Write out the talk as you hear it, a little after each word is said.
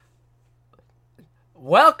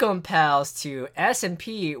Welcome, pals, to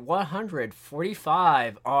S&P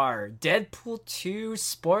 145, our Deadpool 2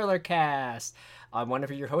 spoiler cast. I'm one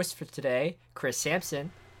of your hosts for today, Chris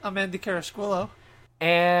Sampson. I'm Andy Carasquillo.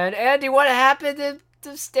 And Andy, what happened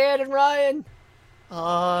to Stan and Ryan?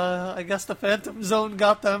 I guess the Phantom Zone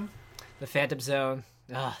got them. The Phantom Zone.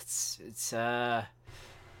 It's Or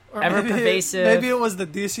ever maybe, pervasive. Maybe it was the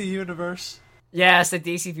DC universe. Yes, the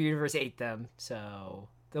DC universe ate them, so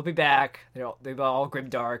they'll be back. They'll be all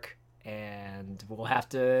grimdark, and we'll have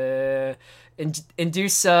to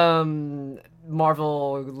induce some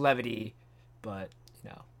Marvel levity. But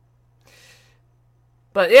yeah.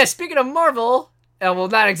 Speaking of Marvel, well,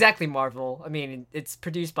 not exactly Marvel. I mean, it's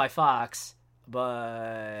produced by Fox,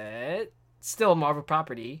 but still a Marvel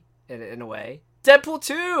property in a way. Deadpool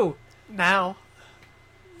 2 Now.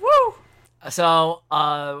 Woo! So,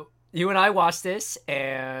 you and I watched this,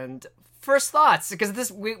 and first thoughts,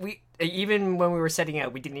 because we even when we were setting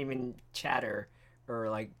out, we didn't even chatter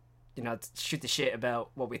or shoot the shit about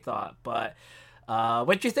what we thought. But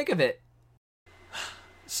what'd you think of it?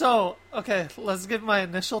 So, okay, let's give my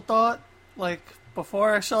initial thought, like,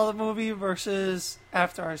 before I saw the movie versus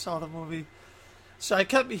after I saw the movie. So I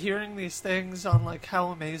kept hearing these things on, like, how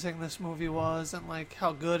amazing this movie was and, like,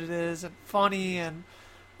 how good it is and funny and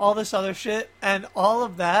all this other shit. And all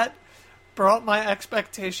of that brought my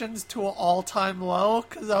expectations to an all-time low,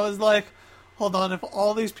 because I was like, hold on, if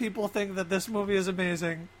all these people think that this movie is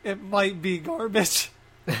amazing, it might be garbage.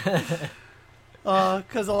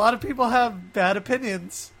 Because a lot of people have bad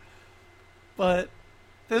opinions. But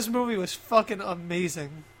this movie was fucking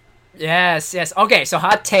amazing. Yes. Okay, so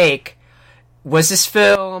hot take. Was this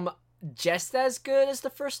film just as good as the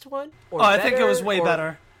first one? Or I think it was way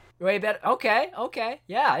better. Way better? Okay.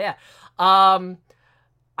 Yeah.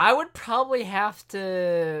 I would probably have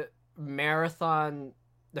to marathon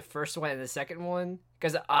the first one and the second one,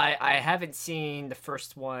 because I haven't seen the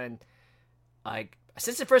first one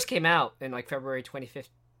since it first came out in February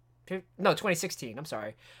 2016. I'm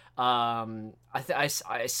sorry. I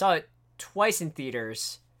saw it twice in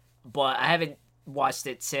theaters, but I haven't watched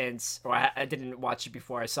it since, or I didn't watch it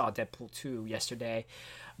before I saw Deadpool 2 yesterday.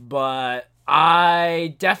 But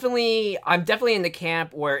I'm definitely in the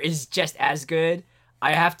camp where it's just as good.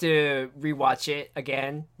 I have to rewatch it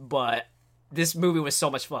again, but this movie was so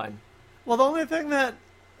much fun. Well, the only thing that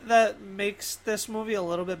makes this movie a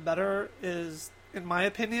little bit better is, in my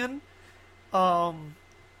opinion,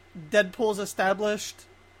 Deadpool's established.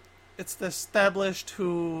 It's established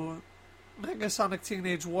who Megasonic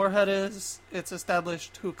Teenage Warhead is. It's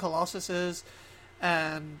established who Colossus is.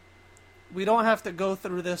 And we don't have to go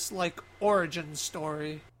through this, origin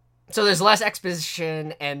story. So there's less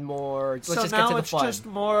exposition and more. Let's just get to the fun. So now it's just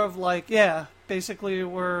more of basically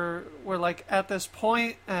we're at this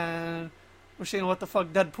point and we're seeing what the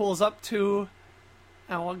fuck Deadpool's up to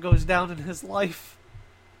and what goes down in his life.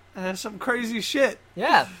 And there's some crazy shit.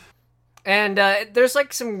 Yeah. And there's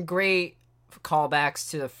some great callbacks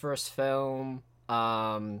to the first film,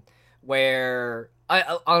 where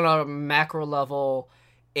on a macro level,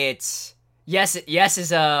 it's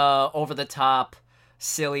is a over the top,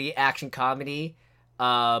 silly action comedy,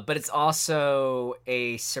 but it's also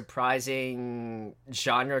a surprising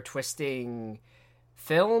genre twisting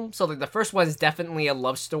film. So the first one is definitely a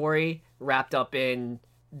love story wrapped up in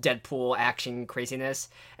Deadpool action craziness,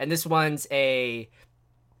 and this one's I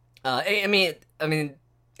mean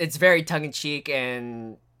it's very tongue in cheek,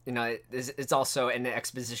 and it's also an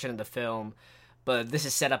exposition of the film. But this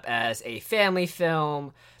is set up as a family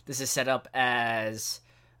film. This is set up as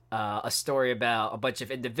a story about a bunch of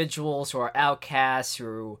individuals who are outcasts,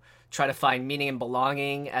 who try to find meaning and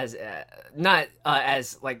belonging, as not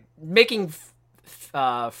as making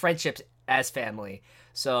friendships as family.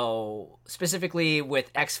 So specifically with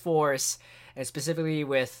X-Force, and specifically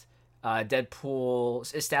with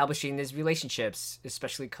Deadpool establishing these relationships,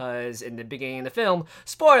 especially because in the beginning of the film,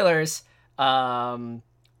 spoilers, Marina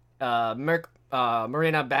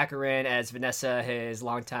Baccarin as Vanessa, his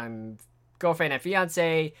longtime girlfriend and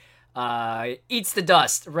fiance, eats the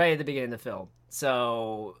dust right at the beginning of the film.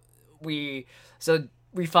 So we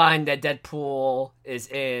find that Deadpool is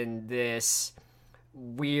in this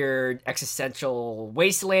weird existential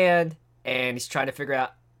wasteland, and he's trying to figure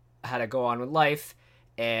out how to go on with life.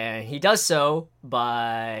 And he does so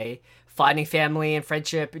by finding family and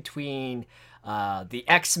friendship between the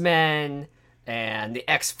X-Men and the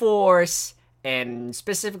X-Force, and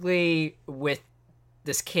specifically with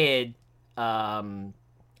this kid, Fire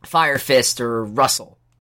Fist, or Russell.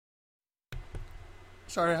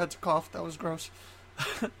 Sorry, I had to cough. That was gross.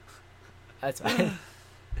 That's fine.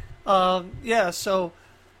 Yeah, so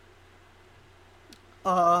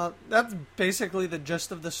That's basically the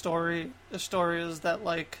gist of the story. The story is that,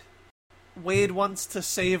 like, Wade wants to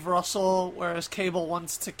save Russell, whereas Cable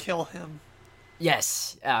wants to kill him.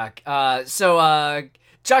 Yes. So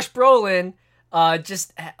Josh Brolin,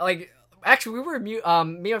 just like actually we were me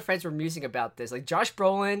and my friends were musing about this. Like Josh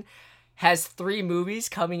Brolin has 3 movies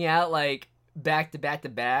coming out like back to back to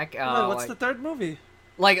back. Wait, what's the third movie?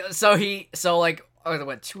 Like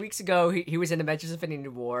what 2 weeks ago he was in Avengers: Infinity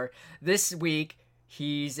War. This week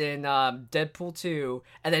he's in Deadpool 2,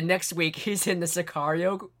 and then next week he's in the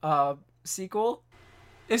Sicario sequel.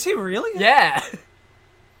 Is he really? Yeah.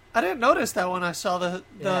 I didn't notice that when I saw the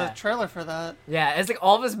Yeah. trailer for that. Yeah, it's like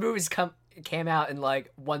all of his movies came out in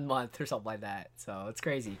like 1 month or something like that. So it's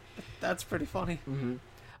crazy. That's pretty funny. Mm-hmm.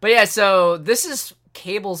 But yeah, so this is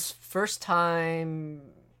Cable's first time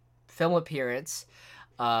film appearance,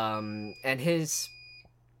 and his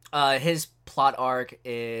plot arc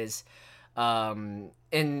is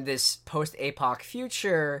in this post-apoc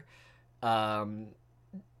future.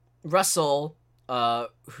 Russell,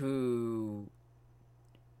 who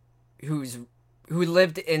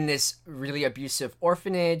lived in this really abusive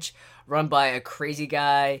orphanage run by a crazy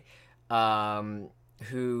guy,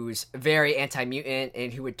 who's very anti-mutant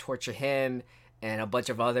and who would torture him and a bunch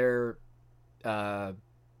of other or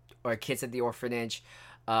kids at the orphanage.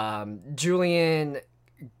 Julian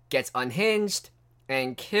gets unhinged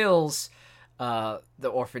and kills the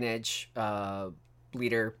orphanage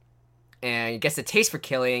leader, and gets a taste for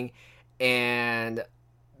killing, and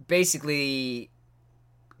basically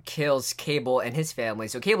kills Cable and his family.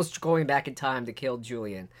 So Cable's going back in time to kill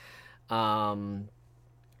Julian. And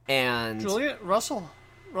Russell.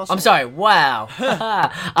 I'm sorry. Wow.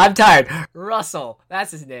 I'm tired. Russell.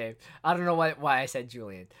 That's his name. I don't know why I said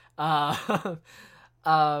Julian. So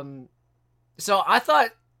I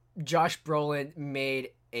thought Josh Brolin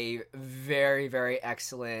made a very, very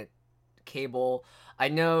excellent Cable. I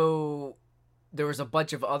know there was a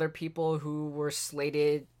bunch of other people who were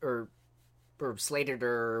slated or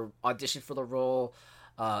auditioned for the role,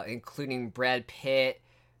 including Brad Pitt,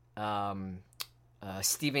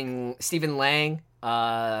 Stephen Lang,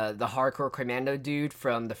 the hardcore commando dude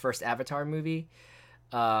from the first Avatar movie.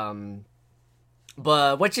 But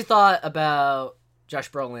what you thought about Josh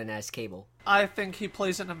Brolin as Cable? I think he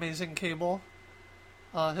plays an amazing Cable.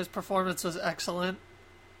 His performance was excellent,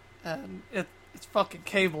 and it's fucking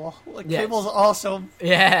Cable. Like, yes. Cable's awesome.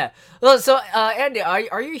 Yeah. Well, so Andy,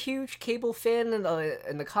 are you a huge Cable fan in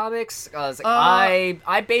the comics?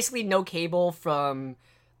 I basically know Cable from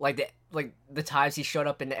like the times he showed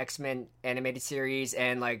up in the X-Men animated series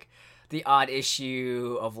and like the odd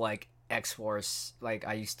issue of like X-Force, like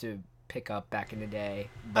I used to pick up back in the day.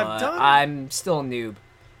 But I'm still a noob.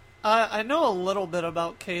 I know a little bit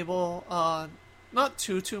about Cable, not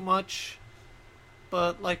too much,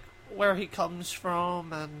 but like where he comes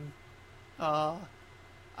from, and I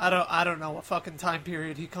don't know what fucking time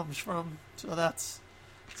period he comes from, so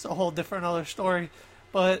it's a whole different other story.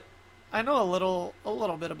 But I know a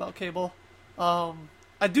little bit about Cable.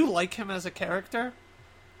 I do like him as a character,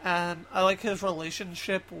 and I like his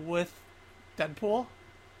relationship with Deadpool,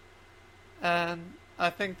 and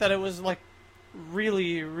I think that it was like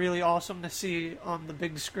really, really awesome to see on the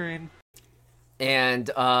big screen. And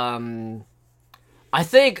I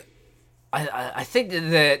think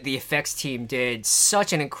that the effects team did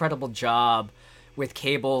such an incredible job with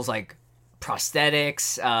Cable's like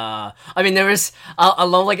prosthetics. I mean, there was I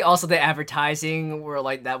love like also the advertising where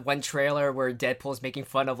like that one trailer where Deadpool's making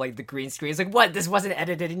fun of like the green screen. It's like, what? This wasn't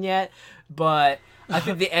edited in yet, but I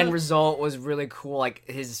think the end result was really cool. Like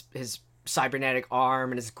his cybernetic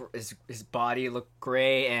arm and his body looked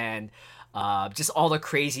great, and just all the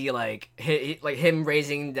crazy like him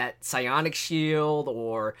raising that psionic shield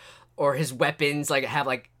or his weapons like have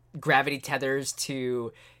like gravity tethers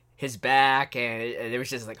to his back, and it was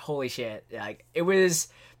just like holy shit. Like it was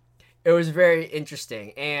very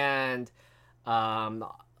interesting. And I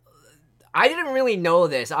didn't really know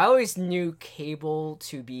this. I always knew Cable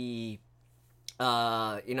to be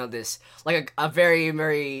this like a very,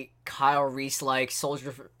 very Kyle Reese like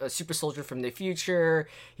super soldier from the future.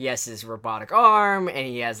 He has his robotic arm and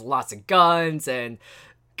he has lots of guns, and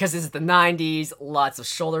because this is the 90s, lots of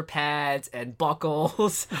shoulder pads and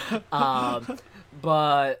buckles.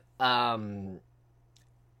 But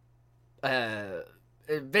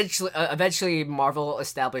eventually Marvel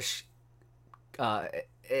established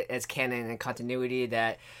as canon and continuity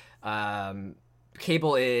that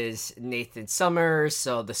Cable is Nathan Summers,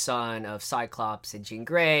 so the son of Cyclops and Jean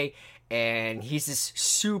Grey, and he's this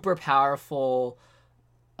super powerful,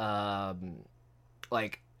 I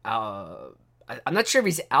I'm not sure if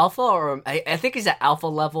he's alpha or I think he's an alpha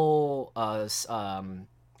level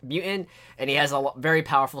mutant, and he has very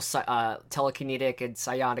powerful telekinetic and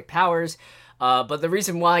psionic powers. But the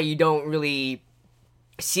reason why you don't really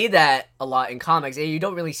see that a lot in comics, and you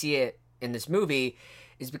don't really see it in this movie,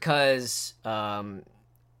 is because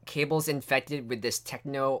Cable's infected with this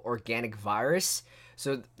techno-organic virus.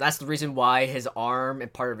 So that's the reason why his arm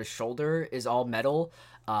and part of his shoulder is all metal.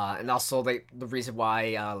 And also like the reason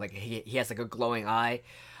why like he has like a glowing eye.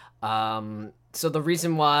 So the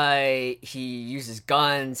reason why he uses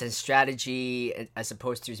guns and strategy as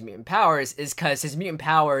opposed to his mutant powers is because his mutant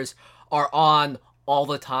powers are on all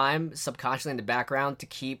the time, subconsciously in the background, to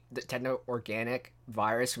keep the techno-organic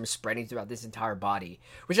virus from spreading throughout this entire body,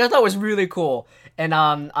 which I thought was really cool. And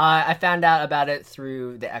I found out about it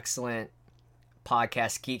through the excellent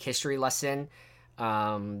podcast Geek History Lesson.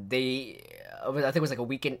 I think it was like a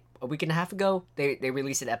week and a half ago, they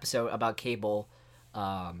released an episode about Cable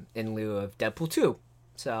in lieu of Deadpool 2.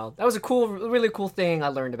 So that was really cool thing I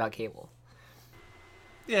learned about Cable.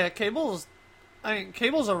 Yeah, Cable's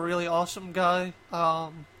a really awesome guy.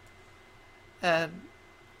 And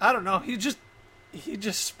I don't know, he just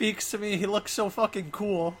speaks to me. He looks so fucking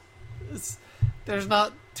cool. There's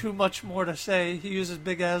not too much more to say. He uses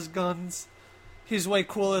big ass guns. He's way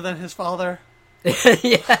cooler than his father.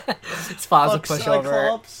 Yeah, his father's a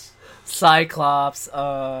pushover. Cyclops.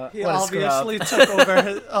 He obviously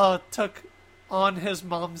took on his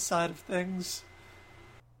mom's side of things.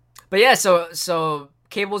 But yeah, so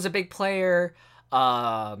Cable's a big player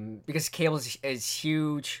because Cable is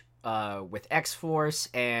huge with X-Force,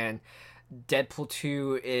 and Deadpool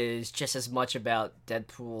 2 is just as much about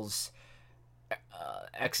Deadpool's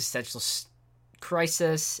existential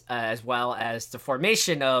crisis as well as the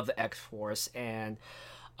formation of the X-Force. And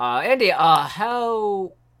Andy,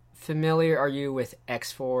 how familiar are you with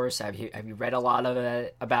X-Force? Have you read a lot of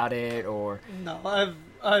it about it, or? No,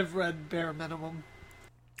 I've read bare minimum.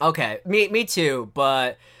 Okay, me too,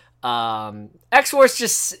 but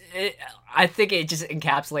X-Force I think it just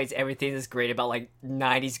encapsulates everything that's great about like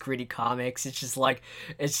 90s gritty comics. It just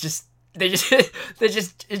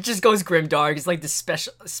it just goes grimdark. It's like the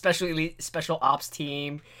special ops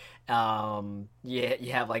team.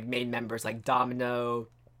 You have like main members like Domino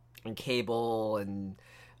and Cable and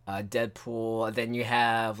Deadpool, and then you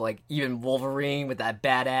have like even Wolverine with that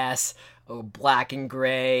badass black and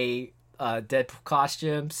gray Deadpool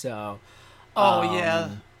costume. So yeah.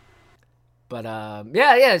 But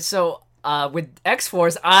yeah, so with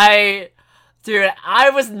X-Force, I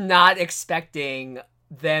was not expecting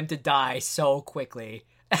them to die so quickly.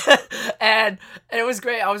 and it was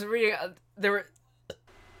great. I was reading there were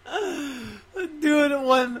dude,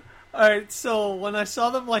 alright, so when I saw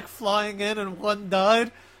them like flying in and one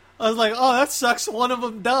died, I was like, oh, that sucks, one of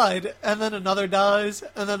them died, and then another dies,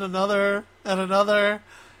 and then another, and another,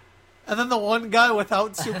 and then the one guy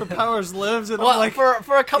without superpowers lives, and I'm like, for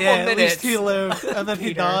a couple of minutes, at least he lived, and then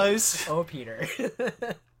he dies. Oh, Peter.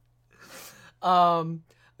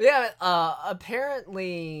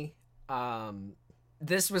 Apparently,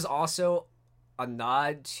 this was also a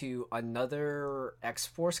nod to another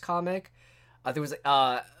X-Force comic. There was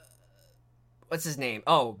what's his name?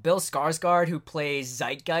 Oh, Bill Skarsgård, who plays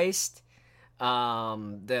Zeitgeist,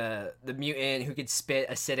 the mutant who could spit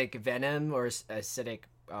acidic venom or acidic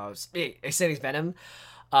venom.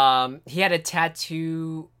 He had a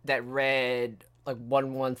tattoo that read like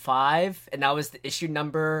 115, and that was the issue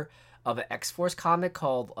number of an X-Force comic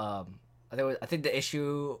called I think the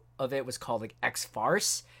issue of it was called like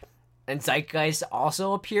X-Farce, and Zeitgeist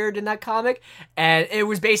also appeared in that comic, and it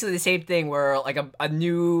was basically the same thing where like a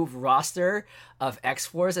new roster of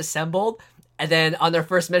X-Force assembled, and then on their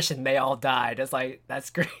first mission they all died. It's like, that's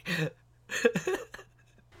great.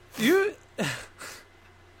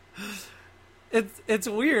 It's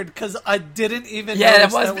weird because I didn't even know.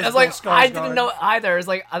 That I was like, Skarsgård. I didn't know either. It's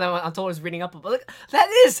like until I was reading up, but like, that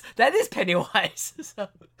is Pennywise. So,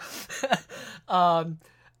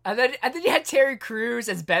 and then you had Terry Crews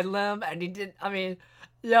as Bedlam, and he did. I mean,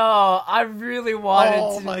 I really wanted.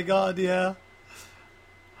 Oh my god, yeah.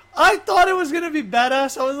 I thought it was gonna be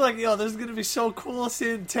badass. I was like, this is gonna be so cool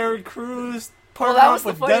seeing Terry Crews partner up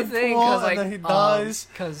with Deadpool, and then he dies.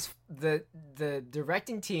 Because the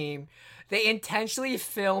directing team, they intentionally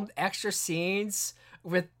filmed extra scenes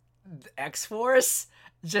with X-Force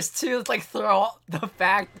just to like throw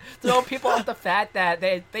people off the fact that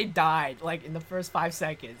they died like in the first 5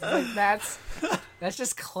 seconds. Like, that's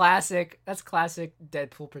just classic. That's classic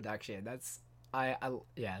Deadpool production.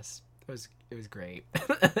 Yes, it was great.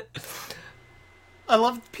 I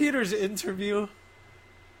loved Peter's interview.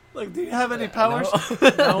 Like, do you have any powers?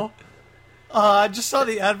 No. I just saw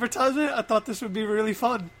the advertisement. I thought this would be really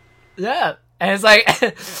fun. Yeah. And it's like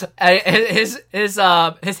his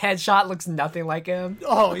headshot looks nothing like him.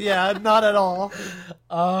 Oh yeah, not at all.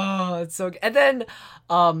 Oh, it's so good. And then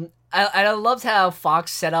I loved how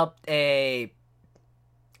Fox set up a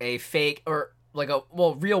fake, or like a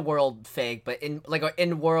real world fake, but in like an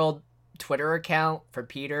in world Twitter account for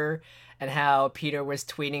Peter, and how Peter was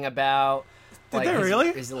tweeting about like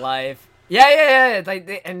his life. Yeah. Like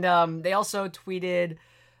they also tweeted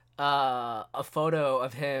a photo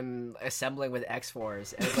of him assembling with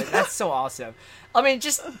X-Force, and like that's so awesome. I mean,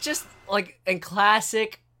 just like in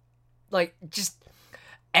classic, like just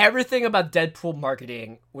everything about Deadpool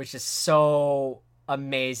marketing was just so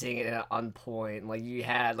amazing and on point. Like you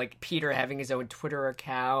had like Peter having his own Twitter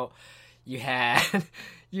account. You had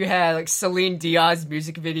like Celine Dion's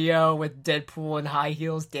music video with Deadpool in high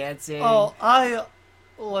heels dancing. Oh,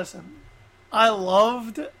 listen. I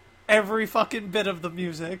loved every fucking bit of the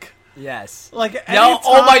music. Yes. Like,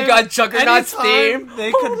 oh my god, Juggernaut's theme.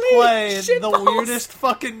 They could play the weirdest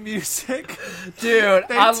fucking music. Dude,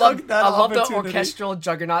 I love the orchestral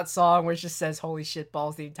Juggernaut song where it just says "Holy shit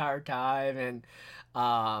balls" the entire time, and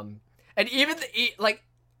even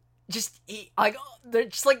they're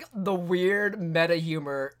just like the weird meta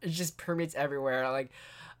humor. It just permeates everywhere. Like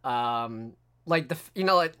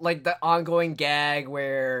the ongoing gag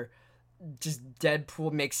where just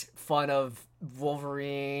Deadpool makes fun of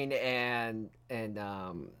Wolverine and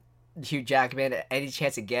Hugh Jackman any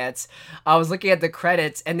chance it gets. I was looking at the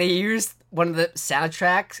credits and they used one of the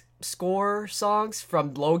soundtrack score songs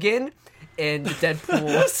from Logan in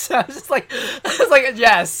Deadpool. So I was like,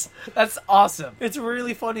 yes, that's awesome. It's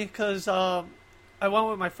really funny because I went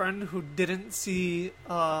with my friend who didn't see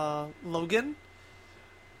Logan.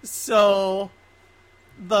 So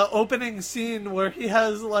the opening scene where he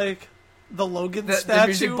has like the Logan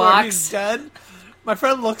statue where he's dead. My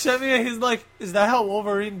friend looks at me and he's like, "Is that how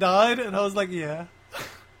Wolverine died?" And I was like, "Yeah."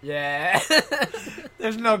 Yeah.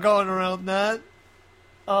 There's no going around that.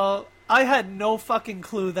 I had no fucking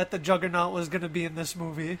clue that the Juggernaut was gonna be in this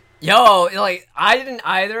movie. Yo, like I didn't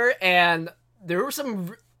either, and there were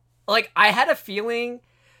some like I had a feeling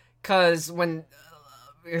because when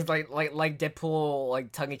it was like Deadpool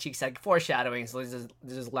like tongue in cheek said foreshadowing, so there's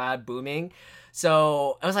this loud booming.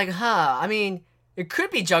 So I was like, I mean, it could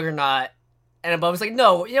be Juggernaut. And I was like,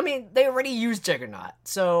 no, I mean, they already used Juggernaut.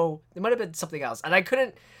 So it might have been something else. And I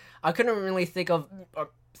couldn't really think of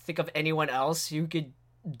anyone else who could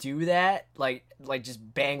do that. Like just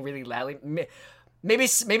bang really loudly.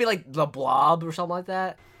 Maybe like the Blob or something like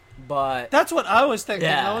that. But that's what I was thinking.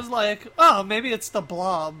 Yeah. I was like, oh, maybe it's the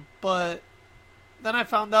Blob. But then I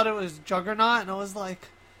found out it was Juggernaut, and I was like,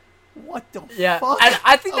 what the fuck? And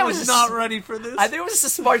I think that was not ready for this. I think it was just a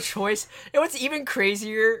smart choice. It was even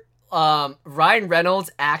crazier. Ryan Reynolds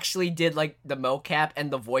actually did like the mocap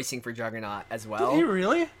and the voicing for Juggernaut as well. Did he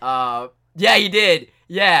really? Yeah, he did.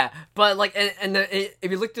 Yeah, but like,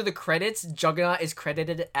 if you look through the credits, Juggernaut is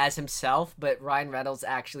credited as himself, but Ryan Reynolds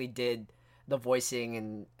actually did the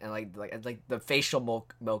voicing and like the facial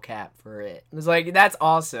mocap for it. It was like, that's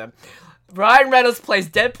awesome. Ryan Reynolds plays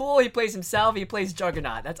Deadpool. He plays himself. He plays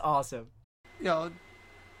Juggernaut. That's awesome. Yo,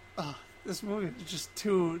 this movie is just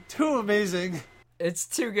too amazing. It's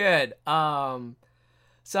too good.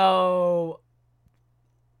 So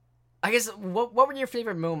I guess what were your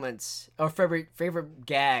favorite moments or favorite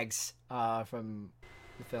gags from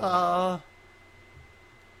the film?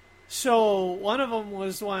 So one of them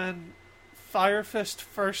was when Fire Fist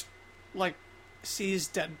first like sees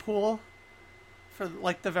Deadpool for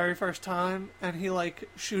like the very first time, and he like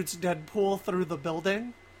shoots Deadpool through the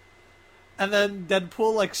building. And then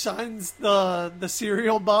Deadpool like signs the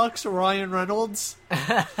cereal box Ryan Reynolds.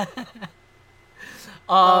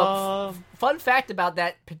 Fun fact about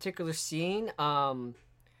that particular scene.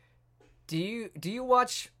 Do you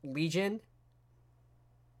watch Legion,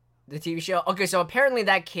 the TV show? Okay, so apparently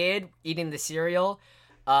that kid eating the cereal,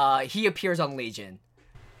 he appears on Legion.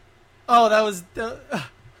 Oh, that was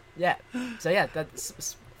yeah. So yeah,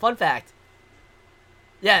 that's fun fact.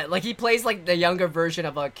 Yeah, like he plays like the younger version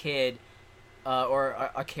of a kid.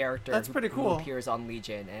 Or a character that's pretty cool. Who appears on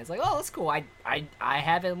Legion, and it's like, oh, that's cool. I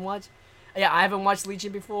haven't watched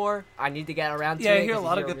Legion before. I need to get around to it. Yeah, I hear a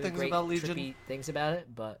lot of good things about Legion. Trippy things about it,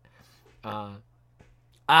 but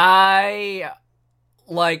I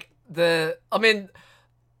like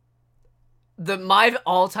my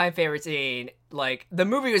all-time favorite scene. Like the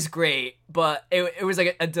movie was great, but it was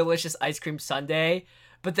like a delicious ice cream sundae.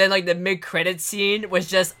 But then like the mid-credit scene was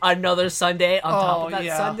just another sundae on top of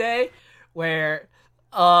that sundae. Where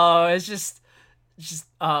it's just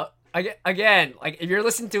again, like if you're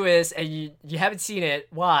listening to this and you haven't seen it,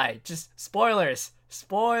 why? Just spoilers.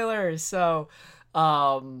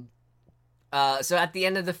 Um, so at the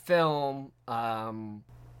end of the film,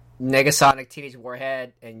 Negasonic, Teenage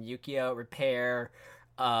Warhead, and Yukio repair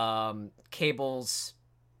Cable's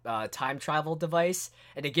time travel device,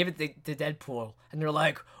 and they give it to Deadpool, and they're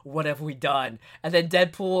like, "What have we done?" And then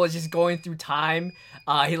Deadpool is just going through time.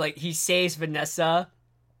 He saves Vanessa.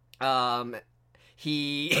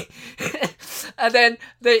 He and then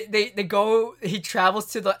they go. He travels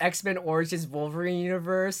to the X-Men Origins Wolverine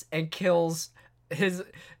universe and kills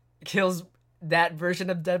that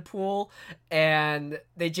version of Deadpool, and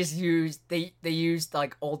they just used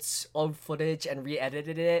like old footage and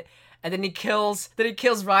re-edited it, and then he kills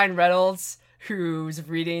Ryan Reynolds, who's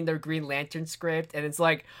reading the Green Lantern script, and it's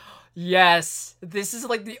like, yes, this is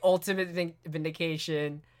like the ultimate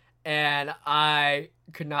vindication, and I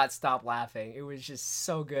could not stop laughing. It was just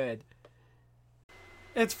so good.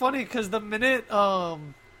 It's funny because the minute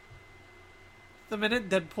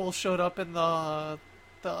Deadpool showed up in the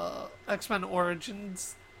X-Men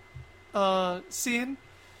Origins scene,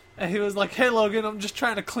 and he was like, "Hey Logan, I'm just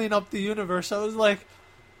trying to clean up the universe," I was like,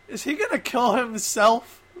 is he gonna kill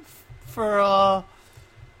himself for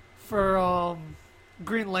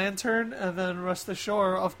Green Lantern? And then rest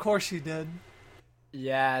assured, of course he did.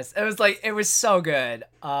 Yes, it was so good.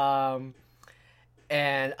 And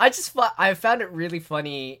I found it really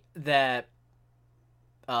funny that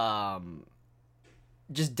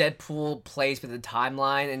just Deadpool plays with the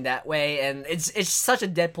timeline in that way, and it's such a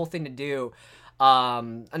Deadpool thing to do.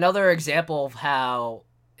 Another example of how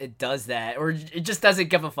it does that, or it just doesn't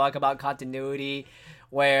give a fuck about continuity,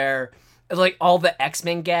 where like all the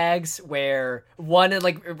X-Men gags, where one it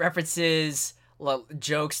like references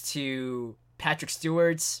jokes to Patrick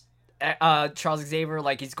Stewart's Charles Xavier,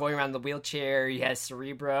 like he's going around the wheelchair, he has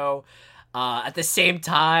Cerebro. At the same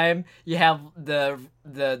time, you have the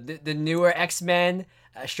newer X-Men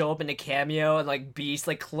show up in a cameo, and like Beast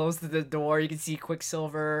like close to the door. You can see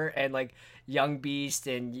Quicksilver and like young Beast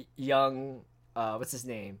and young what's his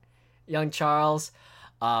name, young Charles,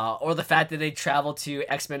 or the fact that they travel to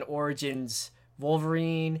X-Men Origins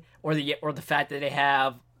Wolverine, or the fact that they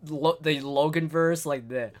have the Logan verse, like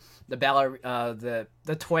the battle,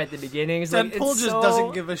 the toy at the beginning. It's Deadpool like, just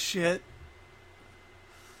doesn't give a shit.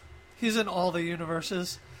 He's in all the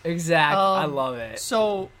universes. Exactly. I love it.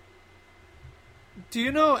 So, do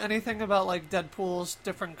you know anything about like Deadpool's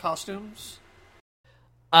different costumes?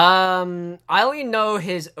 I only know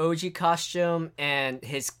his OG costume and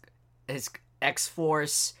his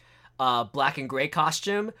X-Force black and gray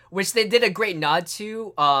costume, which they did a great nod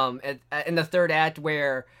to in the third act,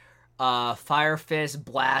 where Fire Fist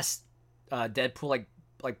blasts Deadpool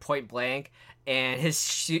like point blank, and his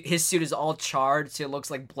suit is all charred, so it looks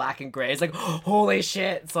like black and gray. It's like, holy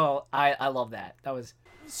shit. So I love that. That was...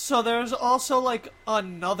 So there's also like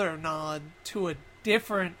another nod to a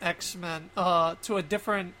different X-Men, to a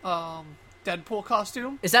different Deadpool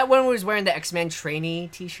costume. Is that when he was wearing the X-Men trainee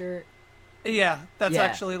t-shirt? Yeah, that's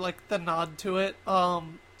actually like the nod to it.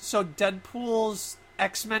 So Deadpool's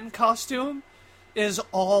X-Men costume is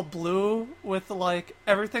all blue with like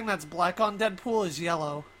everything that's black on Deadpool is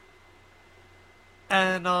yellow.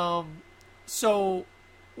 And so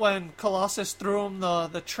when Colossus threw him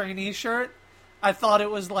the trainee shirt, I thought it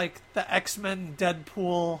was like the X-Men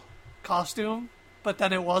Deadpool costume, but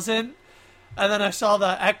then it wasn't. And then I saw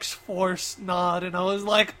the X-Force nod, and I was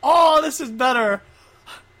like, "Oh, this is better."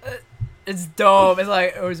 It's dope. It's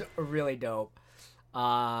like, it was really dope.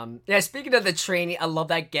 Yeah, speaking of the trainee, I love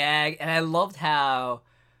that gag, and I loved how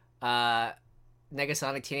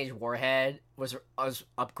Negasonic Teenage Warhead was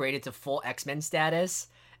upgraded to full X-Men status.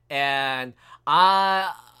 And I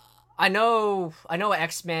know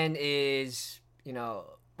X-Men is,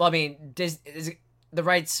 well, I mean, the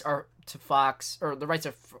rights are to Fox, or the rights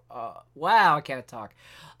are wow, I can't talk.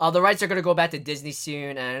 The rights are going to go back to Disney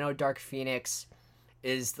soon, and I know Dark Phoenix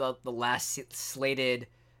is the last slated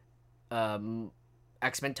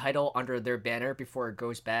X-Men title under their banner before it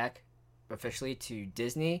goes back officially to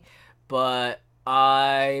Disney. But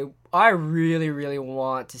I really, really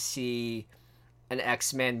want to see an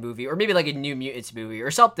X-Men movie, or maybe like a New Mutants movie or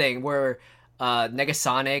something, where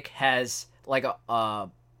Negasonic has like I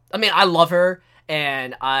mean, I love her,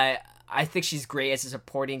 and I think she's great as a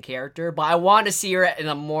supporting character, but I want to see her in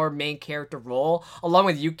a more main character role along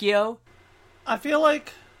with Yukio. I feel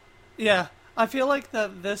like that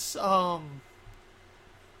this at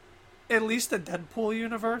least the Deadpool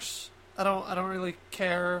universe, I don't really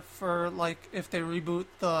care for like if they reboot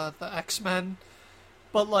the X-Men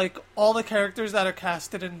But like all the characters that are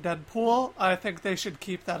casted in Deadpool, I think they should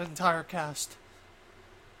keep that entire cast.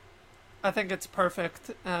 I think it's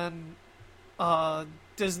perfect, and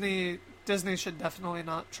Disney should definitely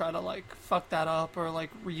not try to like fuck that up or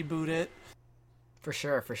like reboot it. For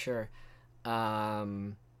sure, for sure.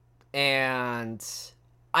 And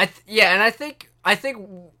I think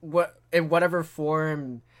what in whatever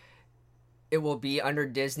form it will be under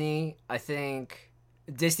Disney, I think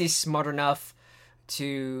Disney's smart enough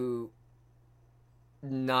to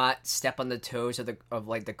not step on the toes of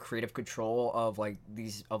like the creative control of like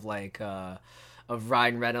these of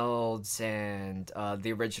Ryan Reynolds and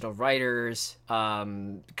the original writers,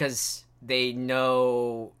 because they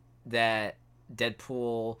know that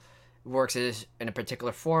Deadpool works in a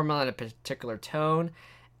particular formula and a particular tone,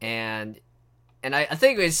 and I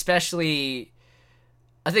think especially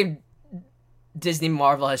I think Disney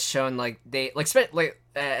Marvel has shown like they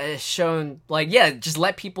has shown like, yeah, just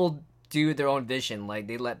let people do their own vision. Like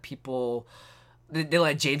they let people they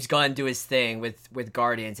let James Gunn do his thing with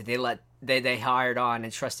Guardians, and they hired on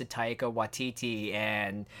and trusted Taika Waititi,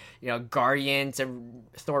 and Guardians and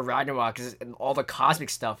Thor Ragnarok and all the cosmic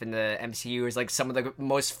stuff in the MCU is like some of the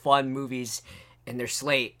most fun movies in their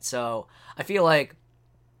slate. So I feel like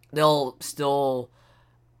they'll still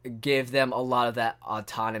give them a lot of that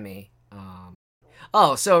autonomy.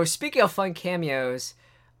 So speaking of fun cameos,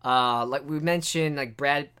 like we mentioned, like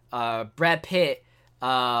Brad Pitt,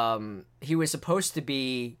 he was supposed to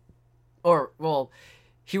be,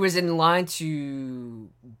 he was in line to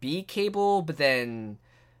be Cable, but then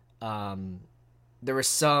there was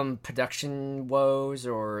some production woes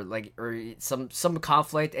or some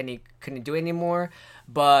conflict, and he couldn't do it anymore.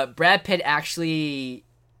 But Brad Pitt actually,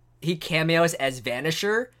 he cameos as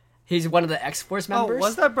Vanisher. He's one of the X-Force members. Oh,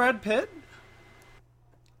 was that Brad Pitt?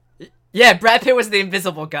 Yeah, Brad Pitt was the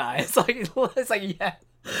invisible guy. It's like yeah,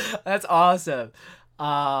 that's awesome.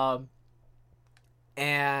 And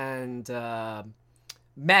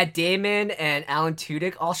Matt Damon and Alan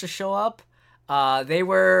Tudyk also show up. They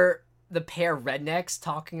were the pair of rednecks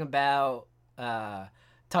talking about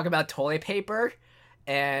toilet paper,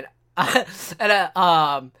 and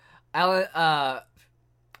Alan.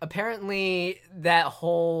 Apparently, that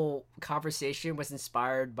whole conversation was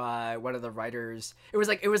inspired by one of the writers. It was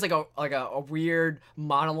like a weird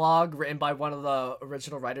monologue written by one of the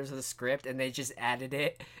original writers of the script, and they just added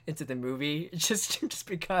it into the movie just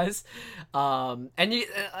because. Matt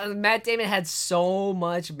Damon had so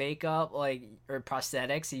much makeup or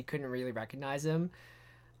prosthetics, you couldn't really recognize him.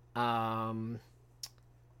 Some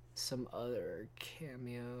other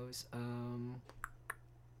cameos.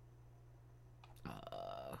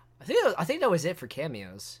 I think that was it for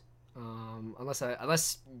cameos.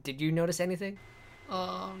 Unless did you notice anything?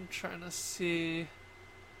 I'm trying to see.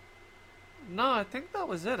 No, I think that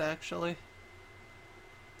was it actually.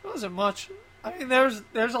 There wasn't much. I mean, there's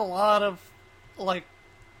a lot of like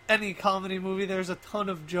any comedy movie. There's a ton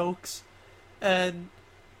of jokes, and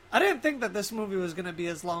I didn't think that this movie was gonna be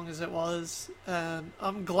as long as it was, and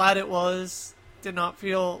I'm glad it was. Did not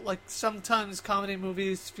feel like sometimes comedy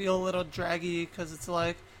movies feel a little draggy because it's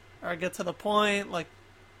like, or get to the point. Like,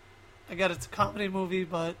 I get it's a comedy movie,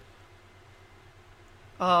 but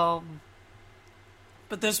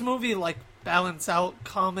this movie like balanced out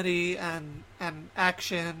comedy and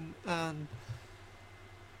action, and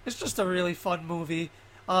it's just a really fun movie.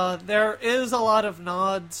 There is a lot of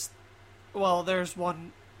nods. Well, there's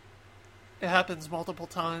one. It happens multiple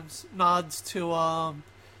times. Nods to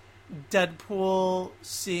Deadpool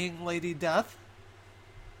seeing Lady Death.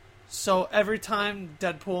 So every time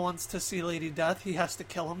Deadpool wants to see Lady Death, he has to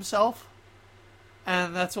kill himself.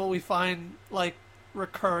 And that's what we find, like,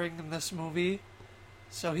 recurring in this movie.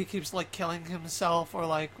 So he keeps, like, killing himself, or,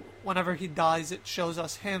 like, whenever he dies, it shows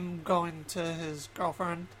us him going to his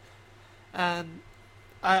girlfriend. And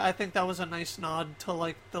I think that was a nice nod to,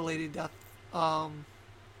 like, the Lady Death,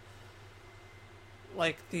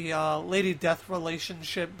 Lady Death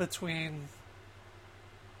relationship between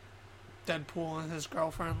Deadpool and his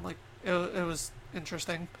girlfriend. Like, it was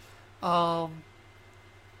interesting. Trying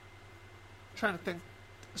to think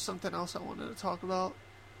of something else I wanted to talk about.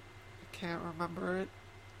 I can't remember it.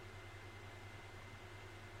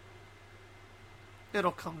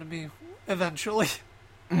 It'll come to me eventually.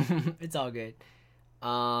 It's all good.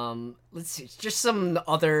 Let's see. Just some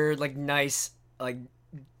other like nice like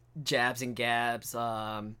jabs and gabs.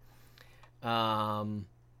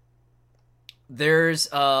 There's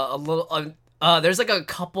a little there's like a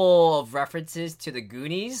couple of references to the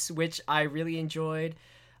Goonies, which I really enjoyed.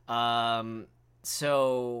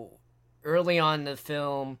 So early on in the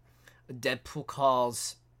film, Deadpool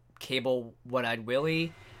calls Cable One-Eyed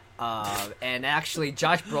Willie. And actually,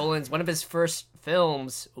 Josh Brolin's one of his first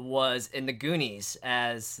films was in The Goonies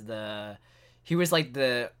he was like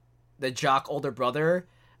the jock older brother.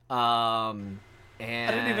 And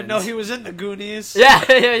I didn't even know he was in The Goonies. Yeah,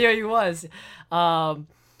 he was.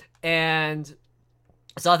 And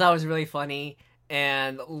so I thought it was really funny.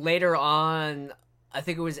 And later on, I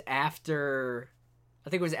think it was after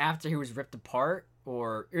he was ripped apart,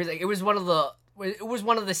 or it was one of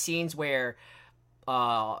the scenes where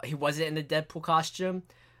he wasn't in the Deadpool costume,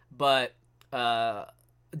 but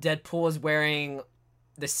Deadpool was wearing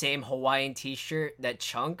the same Hawaiian t-shirt that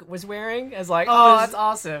Chunk was wearing. It's like, oh, that's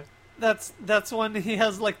awesome. That's when he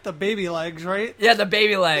has like the baby legs, right? Yeah, the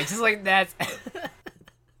baby legs. It's like that's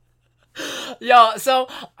yo. So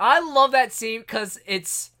I love that scene because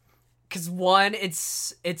it's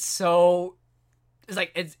so.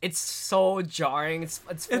 It's so jarring. It's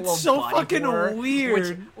full of so body fucking horror,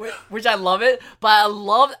 weird. Which I love it, but I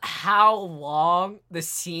love how long the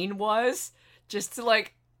scene was just to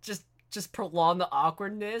just prolong the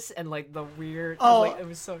awkwardness and like the weird. Oh, it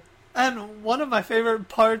was so. And one of my favorite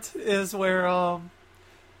parts is where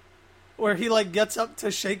he like gets up to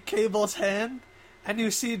shake Cable's hand, and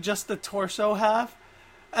you see just the torso half.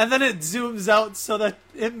 And then it zooms out so that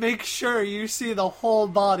it makes sure you see the whole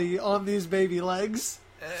body on these baby legs.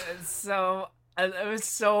 It was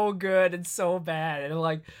so good and so bad, and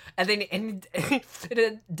then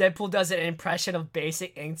Deadpool does an impression of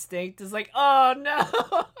Basic Instinct. It's like, oh no,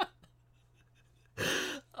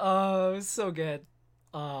 oh, it was so good.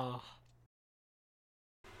 Oh.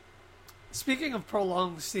 Speaking of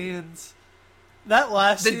prolonged scenes, that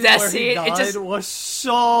last scene where he died was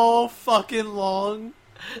so fucking long.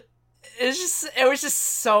 It was just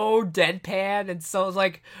so deadpan, and so it's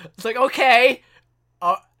like okay,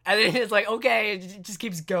 and then it's like okay, it just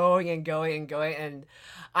keeps going and going and going, and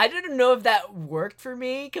I didn't know if that worked for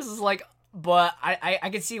me because it's like, but I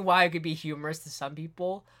can see why it could be humorous to some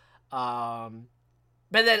people, but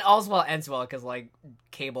then all's well ends well because like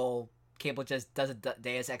Cable just does a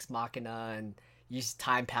Deus Ex Machina and uses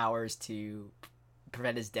time powers to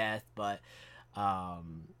prevent his death, but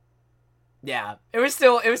yeah, it was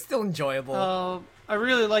still enjoyable. I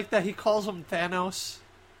really like that he calls him Thanos.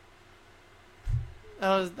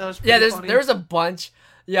 That was pretty funny. There was a bunch.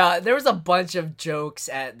 Yeah, there was a bunch of jokes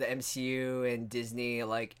at the MCU and Disney,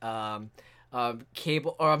 like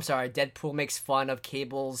Deadpool makes fun of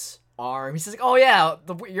Cable's arm. He says, "Oh yeah,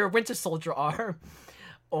 your Winter Soldier arm,"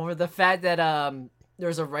 over the fact that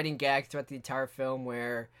there's a running gag throughout the entire film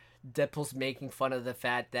where Deadpool's making fun of the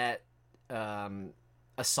fact that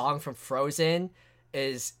a song from Frozen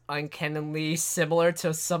is uncannily similar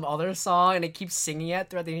to some other song, and it keeps singing it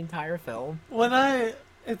throughout the entire film.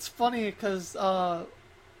 It's funny because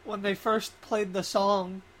when they first played the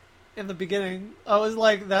song in the beginning, I was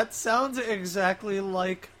like, that sounds exactly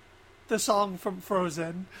like the song from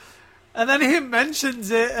Frozen. And then he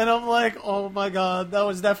mentions it, and I'm like, oh my god, that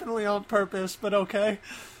was definitely on purpose, but okay.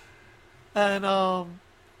 And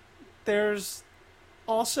there's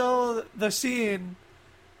also the scene,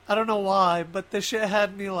 I don't know why, but this shit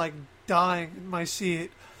had me like dying in my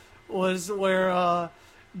seat, was where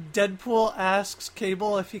Deadpool asks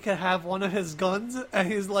Cable if he could have one of his guns,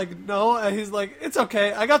 and he's like, no, and he's like, it's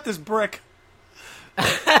okay, I got this brick.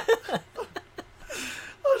 I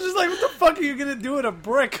was just like, what the fuck are you gonna do with a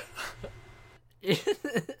brick? He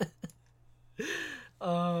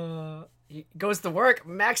goes to work,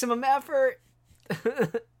 maximum effort.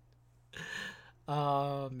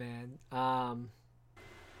 Oh man.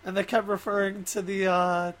 And they kept referring to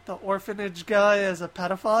the orphanage guy as a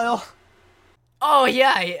pedophile. Oh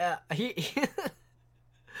yeah, he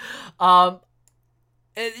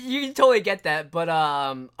you can totally get that, but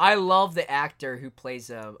I love the actor who plays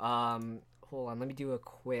him. Hold on, let me do a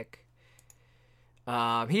quick.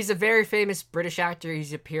 He's a very famous British actor.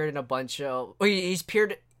 He's appeared in a bunch of. He's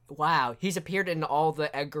appeared in all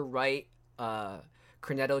the Edgar Wright,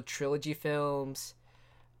 Cornetto trilogy films.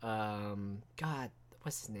 God,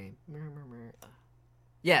 what's his name?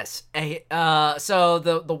 Yes. So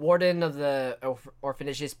the warden of the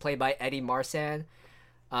orphanage is played by Eddie Marsan.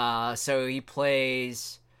 So he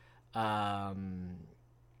plays one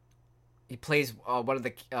of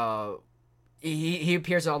the he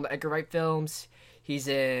appears on the Edgar Wright films. He's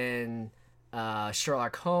in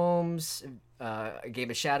Sherlock Holmes, A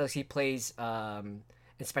Game of Shadows. He plays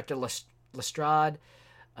Inspector Lestrade.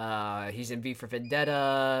 He's in V for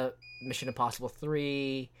Vendetta, Mission Impossible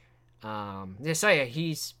 3. He's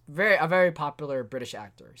a very popular British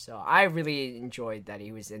actor. So I really enjoyed that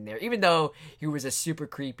he was in there, even though he was a super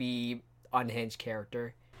creepy, unhinged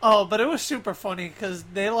character. Oh, but it was super funny because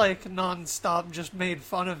they like nonstop just made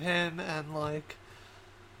fun of him, and like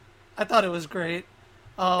I thought it was great.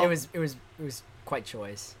 It was quite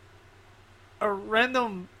choice. A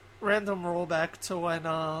random rollback to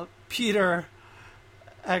when Peter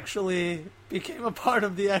actually became a part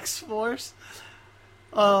of the X-Force.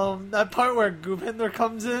 That part where Goobhinder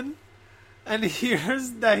comes in and he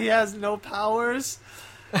hears that he has no powers,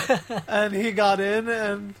 and he got in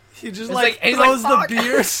and he just throws the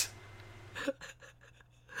beers.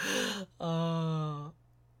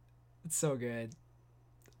 It's so good.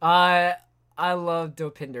 I love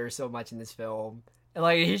Dopinder so much in this film. And,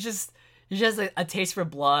 like, he just has a taste for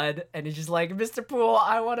blood, and he's just like, Mr. Poole,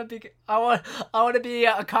 I want to be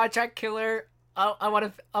a contract killer. I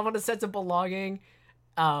want a sense of belonging.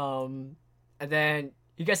 And then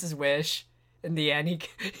he gets his wish. In the end,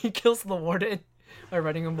 he kills the warden by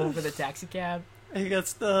running him over the taxi cab. He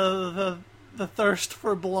gets the thirst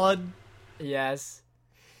for blood. Yes.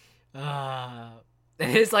 And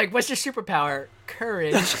it's like, what's your superpower?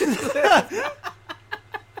 Courage. It's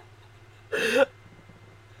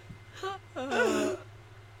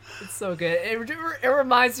so good. It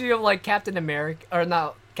reminds me of like Captain America, or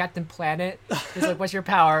not Captain Planet. It's like, what's your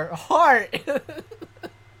power? Heart.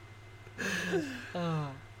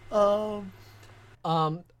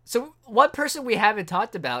 So one person we haven't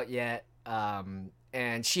talked about yet,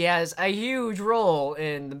 and she has a huge role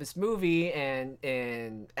in this movie and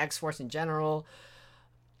in X-Force in general.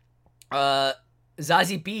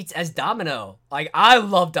 Zazie Beetz as Domino. Like, I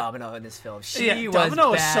love Domino in this film.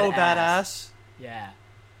 Domino was so badass. Yeah.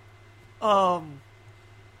 One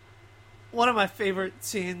of my favorite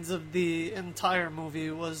scenes of the entire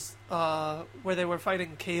movie was where they were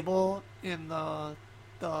fighting Cable in the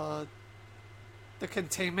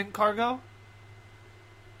containment cargo.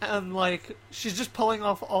 And, like, she's just pulling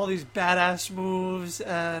off all these badass moves,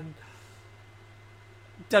 and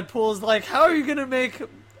Deadpool's like, how are you gonna make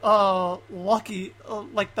Lucky,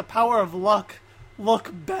 like the power of luck,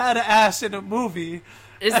 look badass in a movie?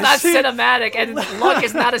 It's not cinematic, and luck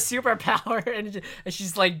is not a superpower, and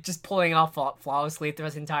she's like just pulling off flawlessly through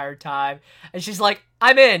this entire time, and she's like,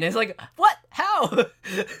 I'm in. It's like, what? How?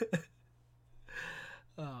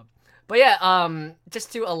 But yeah,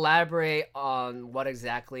 just to elaborate on what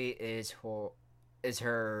exactly is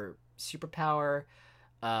her superpower,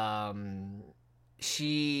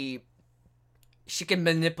 she can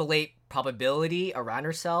manipulate probability around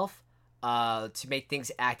herself, to make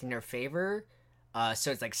things act in her favor.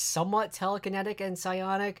 So it's like somewhat telekinetic and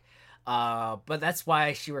psionic, but that's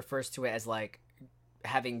why she refers to it as like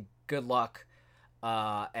having good luck,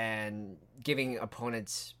 and giving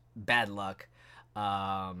opponents bad luck.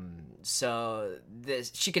 So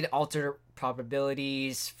she can alter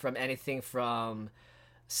probabilities from anything from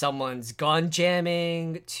someone's gun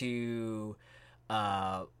jamming to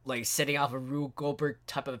like setting off a Rube Goldberg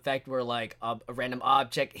type of effect where like a random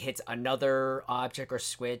object hits another object or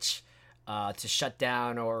switch to shut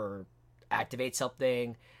down or activate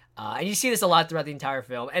something. And you see this a lot throughout the entire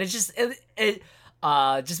film, and it's just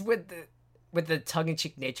just with the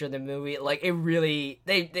tongue-in-cheek nature of the movie, like it really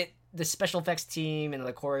the special effects team and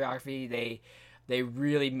the choreography, they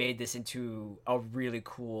really made this into a really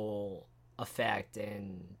cool effect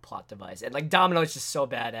and plot device. And like Domino is just so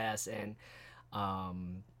badass,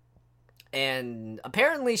 and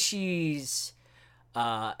apparently she's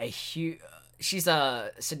she's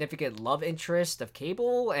a significant love interest of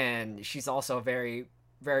Cable, and she's also a very,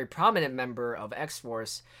 very prominent member of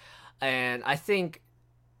X-Force. And I think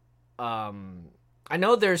I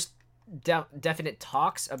know there's definite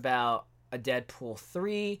talks about a Deadpool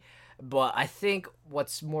 3, but I think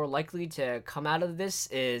what's more likely to come out of this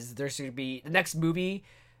is there's going to be the next movie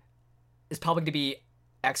is probably going to be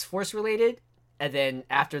X-Force related, and then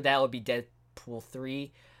after that will be Deadpool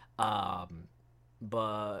 3.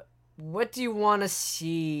 But what do you want to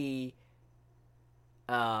see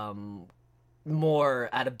more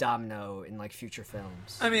out of Domino in like future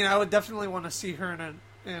films? I mean, I would definitely want to see her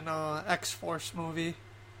in a X-Force movie.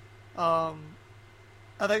 I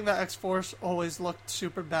think the X-Force always looked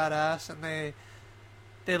super badass, and they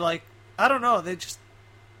like, I don't know,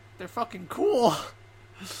 they're fucking cool.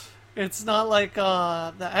 It's not like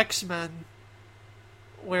the X-Men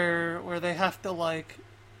where they have to like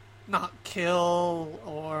not kill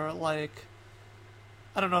or like,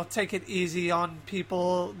 I don't know, take it easy on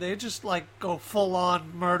people. They just like go full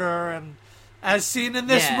on murder, and as seen in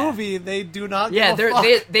this movie, they do not give a fuck.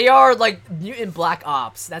 They are like mutant black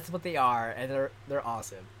ops. That's what they are, and they're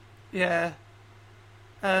awesome. Yeah.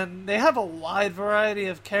 And they have a wide variety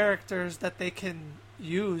of characters that they can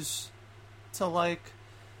use to like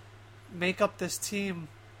make up this team.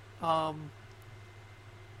 Um,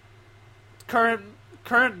 current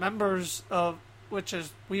members of, which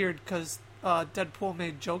is weird because Deadpool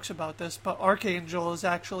made jokes about this, but Archangel is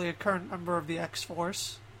actually a current member of the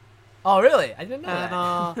X-Force. Oh, really? I didn't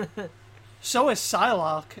know that. So is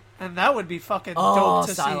Psylocke, and that would be fucking dope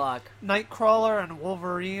to Psylocke. See Nightcrawler and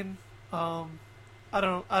Wolverine. I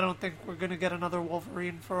don't think we're gonna get another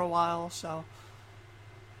Wolverine for a while, so.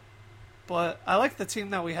 But I like the team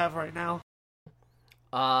that we have right now.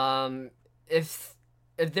 If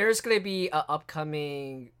there's gonna be an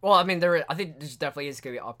upcoming, well, I mean, I think there's definitely is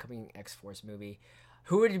gonna be an upcoming X-Force movie.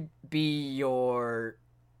 Who would be your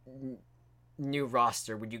new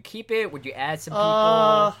roster? Would you keep it? Would you add some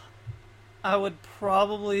people? I would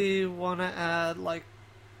probably want to add like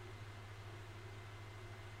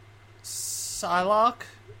Psylocke.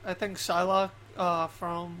 I think Psylocke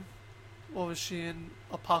from, what was she in,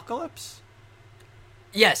 Apocalypse?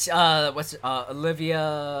 Yes. What's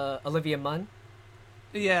Olivia Munn?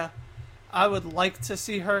 Yeah, I would like to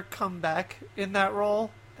see her come back in that role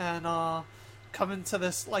and come into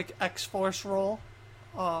this like X-Force role.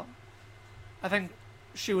 I think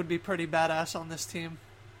she would be pretty badass on this team.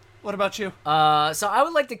 What about you? So I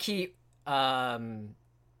would like to keep the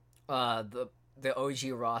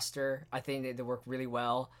OG roster. I think they work really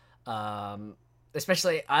well.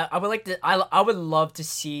 Especially I would love to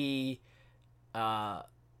see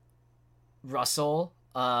Russell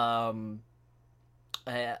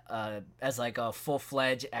as like a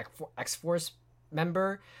full-fledged X-Force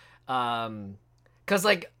member, because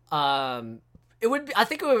like it would be, I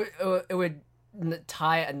think it would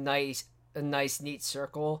tie a nice neat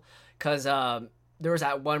circle, because there was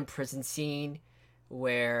that one prison scene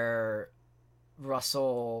where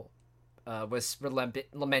Russell was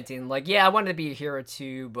lamenting like, yeah, I wanted to be a hero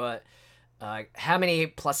too, but how many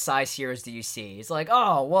plus size heroes do you see? It's like,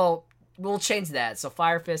 oh well, we'll change that so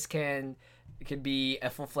Fire Fist can be a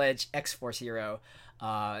full-fledged X-Force hero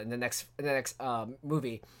in the next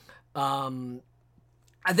movie.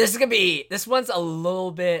 This one's a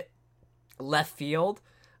little bit left field,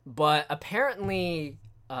 but apparently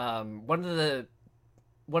one of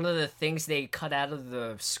the things they cut out of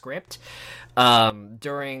the script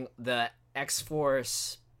during the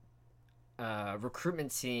X-Force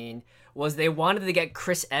recruitment scene was they wanted to get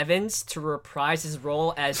Chris Evans to reprise his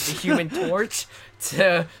role as the Human Torch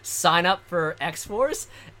to sign up for X-Force.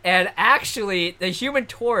 And actually, the Human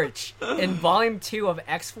Torch in Volume 2 of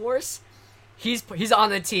X-Force, he's on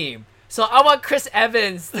the team. So I want Chris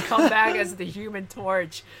Evans to come back as the Human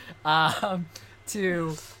Torch to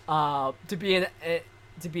be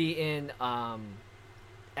in the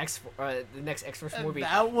next X-Force movie.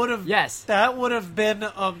 That would have been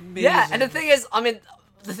amazing. Yeah, and the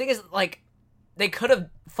thing is, like,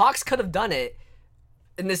 Fox could have done it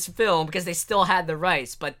in this film because they still had the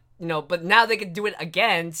rights, but now they could do it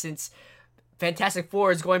again since Fantastic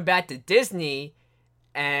Four is going back to Disney,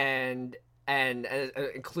 and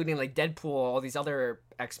including like Deadpool, all these other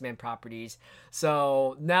X-Men properties.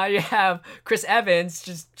 So now you have Chris Evans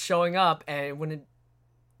just showing up, and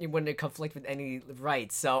it wouldn't conflict with any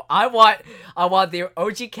rights. So I want the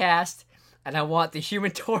OG cast, and I want the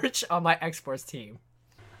Human Torch on my X-Force team.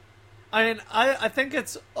 I mean, I think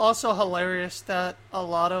it's also hilarious that a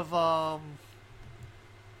lot of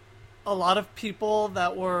people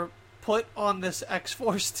that were put on this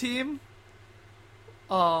X-Force team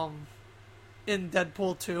in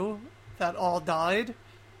Deadpool 2 that all died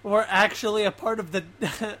were actually a part of the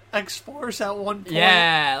X-Force at one point.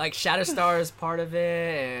 Yeah, like Shatterstar is part of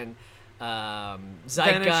it, and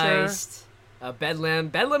Zeitgeist, Bedlam.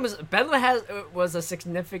 Bedlam was a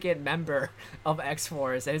significant member of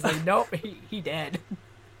X-Force, and he's like, nope, he dead.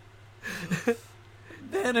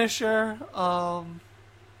 Vanisher.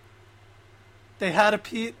 They had a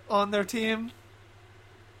Pete on their team.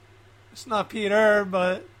 It's not Peter,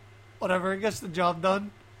 but whatever, it gets the job done.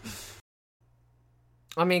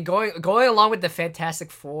 I mean, going along with the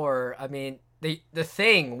Fantastic Four, I mean, the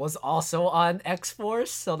Thing was also on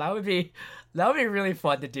X-Force, so that would be really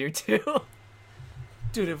fun to do too.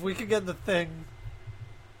 Dude, if we could get the Thing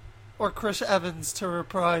or Chris Evans to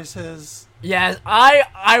reprise his... Yes,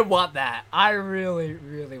 I want that. I really,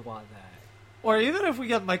 really want that. Or even if we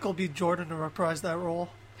get Michael B. Jordan to reprise that role.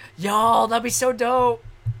 Yo, that'd be so dope.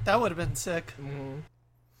 That would have been sick. Mm-hmm.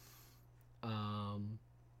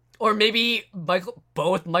 Or maybe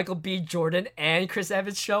both Michael B. Jordan and Chris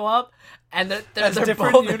Evans show up, and they're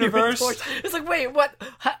different both universe. It's like, wait, what?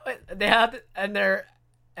 They have and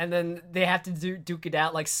then they have to duke it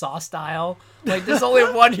out like Saw style. Like, there's only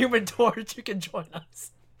one Human Torch who can join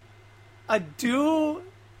us. I do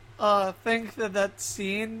think that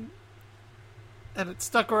scene and it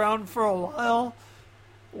stuck around for a while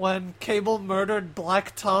when Cable murdered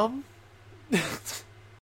Black Tom.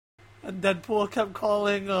 And Deadpool kept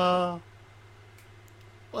calling,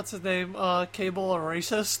 what's his name, Cable a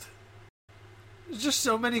racist. There's just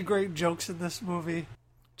so many great jokes in this movie.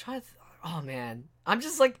 Oh man, I'm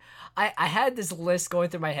just like, I had this list going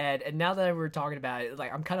through my head, and now that we're talking about it,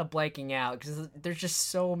 like I'm kind of blanking out because there's just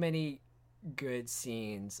so many good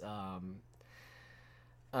scenes.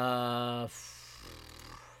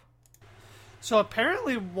 So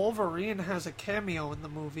apparently Wolverine has a cameo in the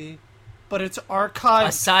movie, but it's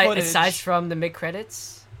archived footage. Aside from the mid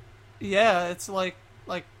credits. Yeah, it's like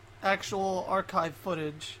actual archive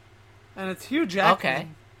footage, and it's Hugh Jackman. Okay.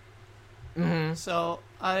 Mm-hmm. So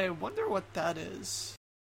I wonder what that is.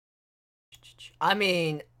 I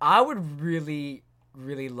mean, I would really,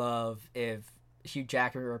 really love if Hugh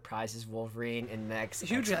Jackman reprises Wolverine in the next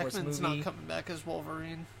Hugh X-Force Jackman's movie. not coming back as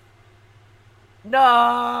Wolverine. No,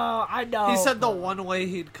 I know. He said the one way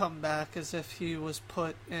he'd come back is if he was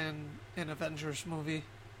put in an Avengers movie.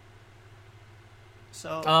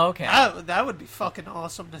 So, okay. That would be fucking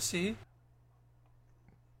awesome to see.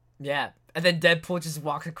 Yeah, and then Deadpool just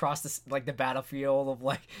walks across the battlefield of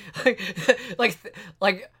like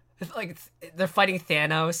they're fighting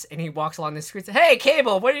Thanos, and he walks along the streets. Hey,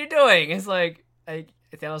 Cable, what are you doing? It's like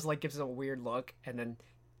Thanos gives him a weird look, and then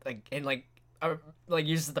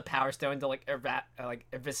uses the Power Stone to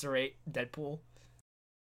eviscerate Deadpool.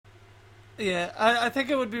 Yeah, I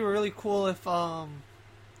think it would be really cool if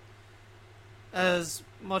as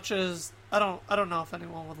much as I don't know if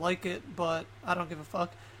anyone would like it, but I don't give a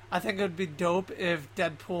fuck. I think it would be dope if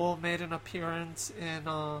Deadpool made an appearance in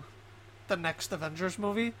the next Avengers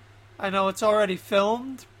movie. I know it's already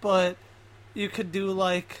filmed, but you could do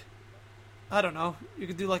I don't know, you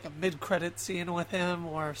could do a mid-credit scene with him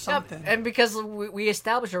or something. Yeah, and because we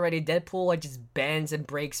established already, Deadpool just bends and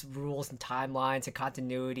breaks rules and timelines and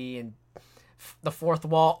continuity and the fourth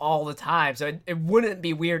wall all the time, so it wouldn't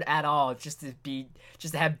be weird at all just to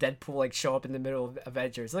have Deadpool show up in the middle of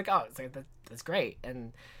Avengers. That's great,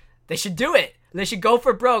 and they should do it. They should go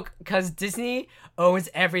for broke because Disney owns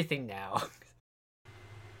everything now.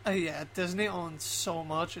 Yeah, Disney owns so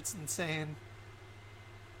much, it's insane.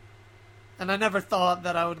 And I never thought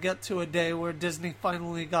that I would get to a day where Disney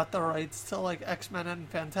finally got the rights to X-Men and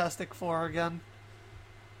Fantastic Four again.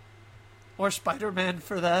 Or Spider-Man,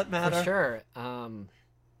 for that matter. For sure.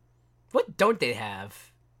 What don't they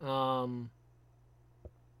have? I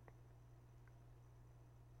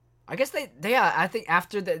guess they I think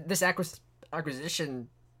after this acquisition,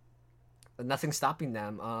 nothing's stopping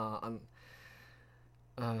them.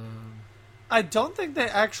 I don't think they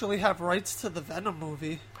actually have rights to the Venom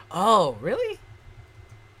movie. Oh, really?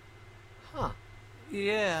 Huh.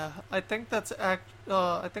 Yeah, I think that's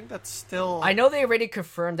still. I know they already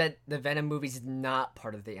confirmed that the Venom movie is not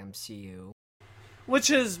part of the MCU,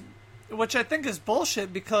 which I think is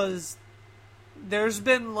bullshit because there's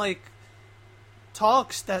been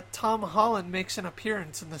talks that Tom Holland makes an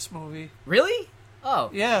appearance in this movie. Really? Oh.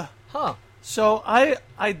 Yeah. Huh. So I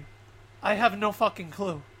have no fucking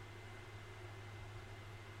clue.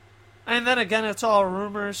 And then again, it's all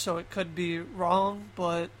rumors, so it could be wrong,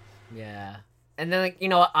 but... Yeah. And then,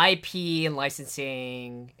 IP and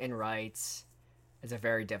licensing and rights is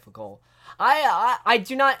very difficult. I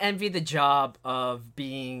do not envy the job of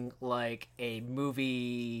being, a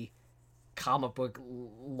movie comic book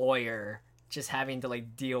lawyer, just having to,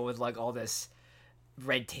 deal with, all this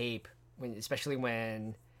red tape, especially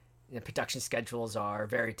when production schedules are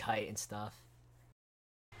very tight and stuff.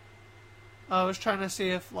 I was trying to see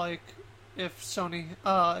if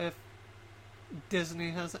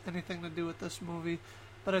Disney has anything to do with this movie,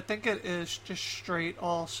 but I think it is just straight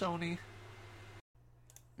all Sony.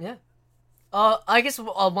 Yeah. I guess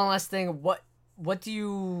one last thing. What do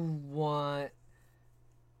you want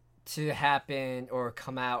to happen or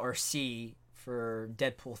come out or see for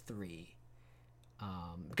Deadpool 3?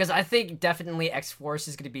 Because I think definitely X-Force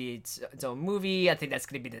is going to be its own movie. I think that's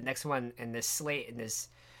going to be the next one in this slate, in this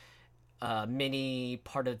mini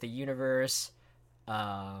part of the universe.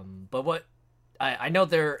 But what I know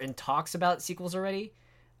they're in talks about sequels already.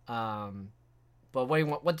 But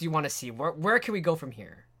what do you want to see? Where can we go from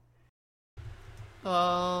here?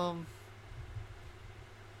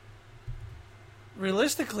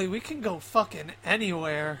 Realistically, we can go fucking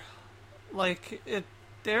anywhere.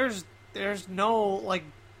 There's no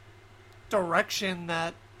direction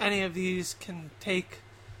that any of these can take.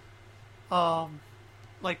 I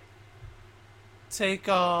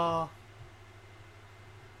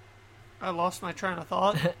lost my train of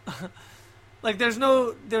thought. There's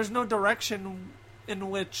no direction in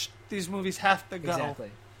which these movies have to go.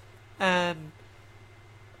 Exactly. And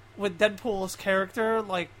with Deadpool's character,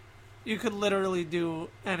 like, you could literally do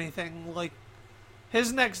anything. Like,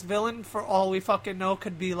 his next villain, for all we fucking know,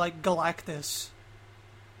 could be, like, Galactus.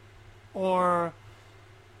 Or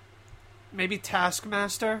maybe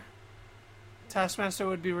Taskmaster. Taskmaster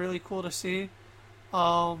would be really cool to see.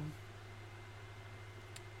 But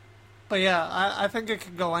yeah, I think it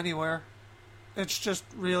could go anywhere. It's just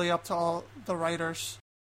really up to all the writers.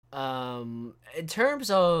 In terms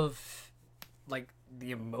of like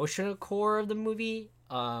the emotional core of the movie,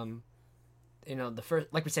 the first,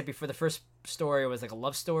 like we said before, the first story was like a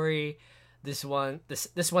love story. This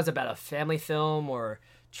one's about a family film, or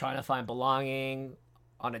trying to find belonging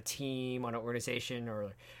on a team, on an organization,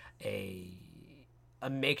 or a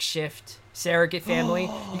makeshift surrogate family.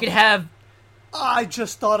 You could have. I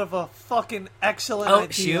just thought of a fucking excellent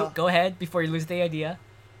idea. Shoot, go ahead before you lose the idea.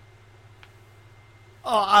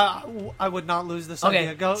 Oh, I would not lose this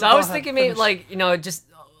idea. I was thinking maybe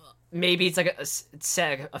maybe it's like it's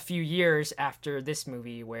set a few years after this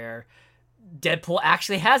movie where Deadpool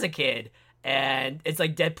actually has a kid, and it's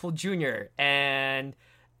like Deadpool Jr. and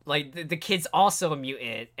like the kid's also a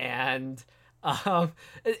mutant, and I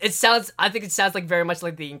think it sounds like very much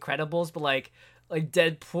like The Incredibles, but like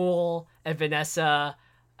Deadpool and Vanessa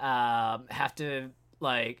have to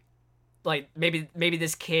like maybe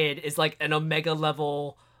this kid is like an Omega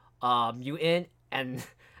level mutant, and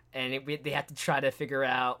they have to try to figure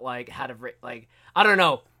out like how to like, I don't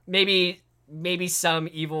know, maybe some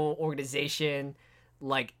evil organization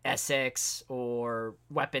like Essex or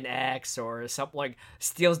Weapon X or something like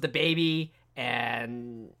steals the baby,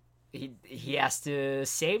 and he has to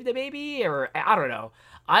save the baby, or I don't know.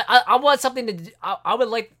 I want something to do. I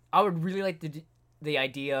would really like the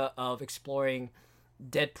idea of exploring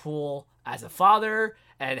Deadpool as a father,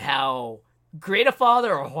 and how great a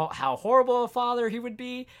father or how horrible a father he would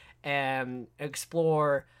be, and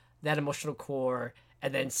explore that emotional core,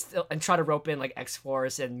 and then try to rope in like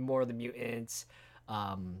X-Force and more of the mutants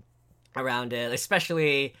around it,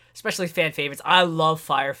 especially fan favorites. I love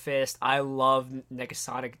Fire Fist. I love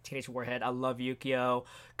Negasonic Teenage Warhead. I love Yukio.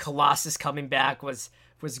 Colossus coming back was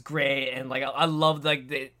great, and like I loved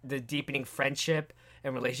like the deepening friendship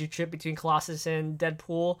and relationship between Colossus and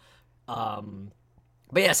Deadpool.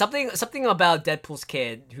 But yeah, something about Deadpool's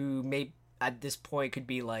kid, who may at this point could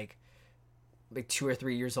be like 2 or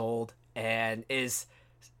 3 years old, and is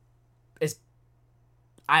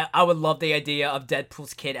I would love the idea of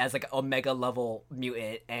Deadpool's kid as like Omega level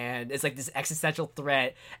mutant, and it's like this existential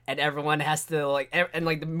threat, and everyone has to like, and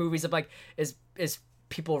like the movies of like is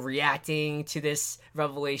people reacting to this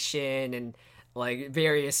revelation, and like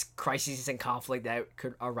various crises and conflict that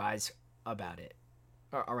could arise about it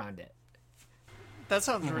or around it. That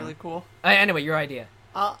sounds really cool. Anyway, your idea.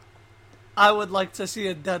 I would like to see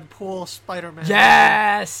a Deadpool Spider-Man.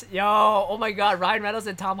 Yes! Yo! Oh my god, Ryan Reynolds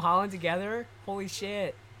and Tom Holland together? Holy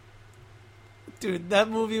shit. Dude, that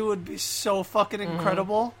movie would be so fucking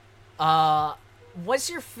incredible. What's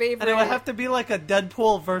your favorite... And it would have to be like a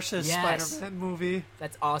Deadpool versus Spider-Man movie.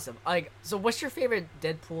 That's awesome. So what's your favorite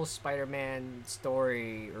Deadpool Spider-Man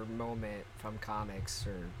story or moment from comics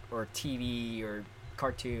or TV or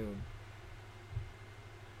cartoon?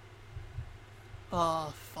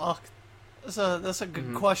 Fuck. That's a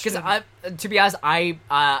good question. Because to be honest,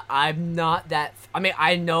 I'm not that. I mean,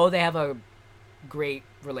 I know they have a great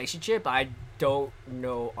relationship. I don't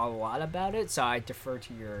know a lot about it, so I defer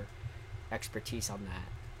to your expertise on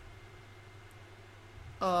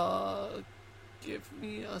that. Give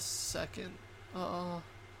me a second.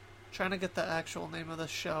 Trying to get the actual name of the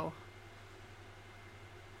show.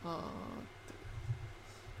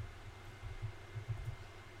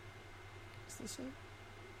 Is this it?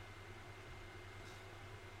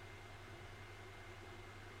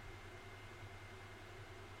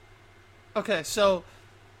 Okay, so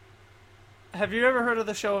have you ever heard of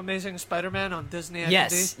the show Amazing Spider-Man on Disney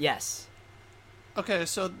XD? Yes. Okay,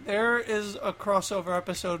 so there is a crossover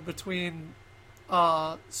episode between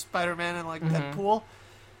Spider-Man and like Deadpool,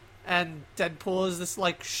 and Deadpool is this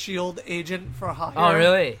like SHIELD agent for hire. Oh,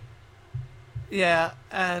 really? Yeah,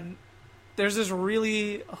 and there's this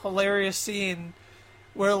really hilarious scene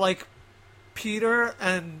where like Peter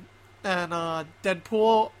and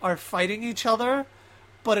Deadpool are fighting each other,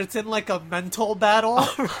 but it's in like a mental battle.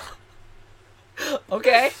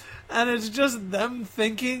 Okay. And it's just them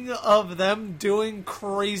thinking of them doing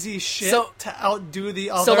crazy shit to outdo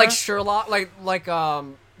the other. So like Sherlock, like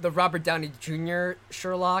the Robert Downey Jr.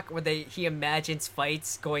 Sherlock, where he imagines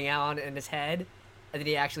fights going on in his head, and then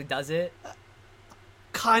he actually does it.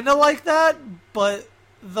 Kind of like that, but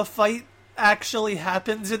the fight actually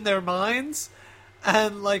happens in their minds,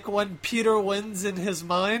 and like when Peter wins in his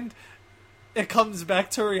mind, it comes back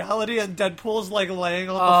to reality, and Deadpool's like laying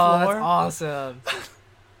on the floor. That's awesome.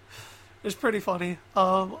 It's pretty funny.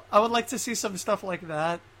 I would like to see some stuff like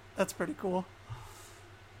that. That's pretty cool.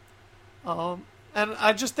 And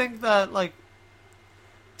I just think that like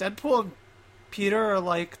Deadpool and Peter are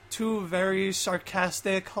like two very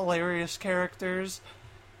sarcastic, hilarious characters,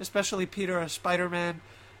 especially Peter as Spider-Man,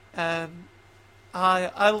 and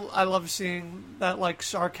I love seeing that like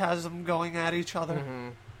sarcasm going at each other. Mm-hmm.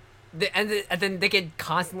 And then they could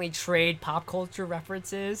constantly trade pop culture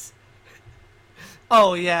references.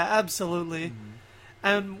 Oh yeah, absolutely. Mm-hmm.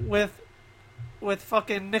 And with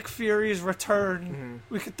fucking Nick Fury's return,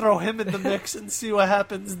 we could throw him in the mix and see what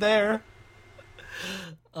happens there.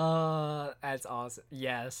 That's awesome.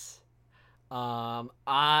 Yes.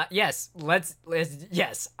 Yes. Let's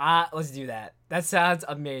do that. That sounds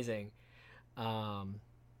amazing.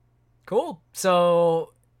 Cool.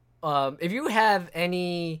 So, if you have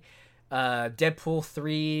any Deadpool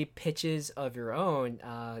 3 pitches of your own,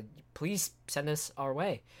 please send us our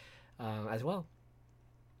way as well.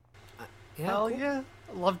 Hell cool. Yeah.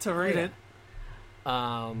 I'd love to read it.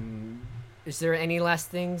 Is there any last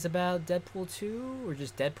things about Deadpool 2 or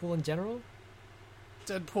just Deadpool in general?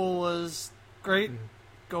 Deadpool was great.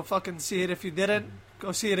 Go fucking see it if you didn't.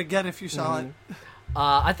 Go see it again if you saw it.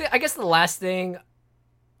 I guess the last thing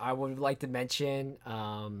I would like to mention,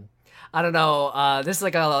 I don't know, this is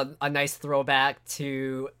like a nice throwback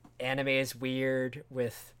to Anime is Weird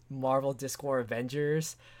with Marvel Discord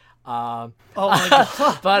Avengers. Oh my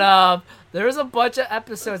god. But there's a bunch of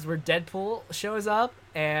episodes where Deadpool shows up,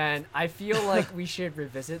 and I feel like we should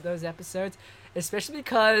revisit those episodes, especially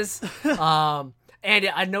because and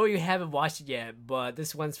I know you haven't watched it yet, but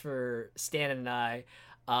this one's for Stan and I.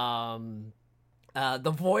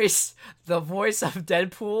 The voice of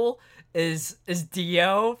Deadpool is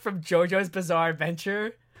Dio from JoJo's Bizarre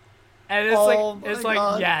Adventure, and it's like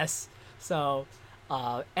God. Yes. So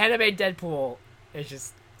anime Deadpool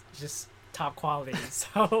is just top quality,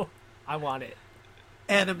 so I want it.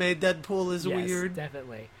 Anime Deadpool is weird.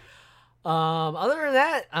 Definitely. Other than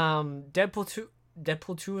that,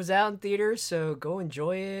 Deadpool 2 is out in theaters, so go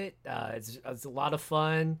enjoy it. It's a lot of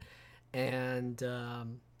fun. And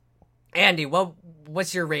Andy,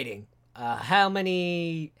 what's your rating? How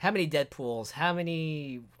many Deadpools?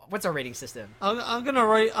 What's our rating system? I'm gonna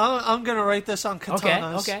rate this on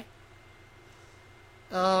katanas. Okay.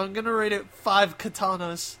 I'm gonna rate it 5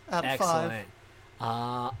 katanas out of 5. Excellent.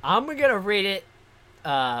 I'm gonna rate it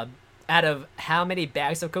out of how many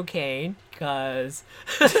bags of cocaine, because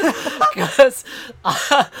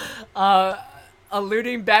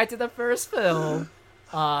alluding back to the first film,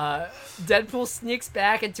 Deadpool sneaks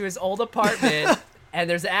back into his old apartment, and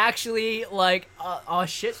there's actually like a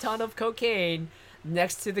shit ton of cocaine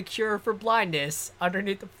next to the cure for blindness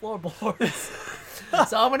underneath the floorboards.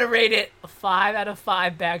 So I'm gonna rate it 5 out of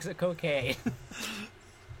 5 bags of cocaine.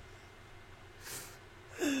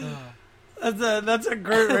 That's a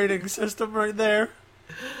great rating system right there.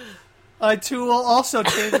 I too will also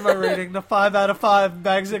change my rating to 5 out of 5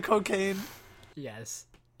 bags of cocaine. Yes.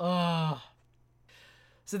 So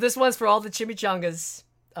this one's for all the chimichangas.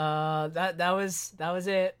 That was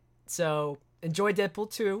it. So enjoy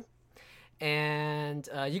Deadpool 2, and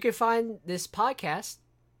you can find this podcast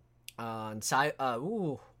on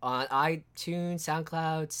iTunes,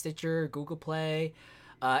 SoundCloud, Stitcher, Google Play,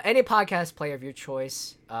 any podcast player of your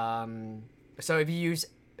choice. So if you use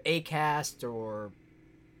Acast or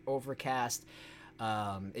Overcast,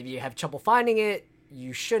 if you have trouble finding it,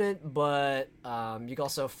 you shouldn't, but you can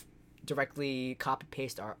also directly copy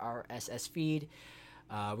paste our RSS feed.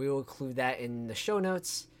 We will include that in the show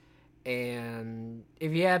notes. And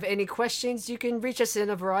if you have any questions, you can reach us in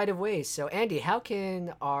a variety of ways. So Andy, how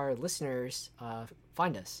can our listeners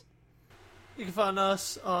find us? You can find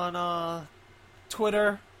us on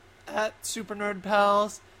Twitter at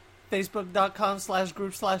SuperNerdPals,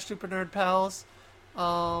 Facebook.com/group/SuperNerdPals.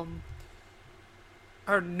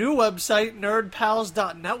 Our new website,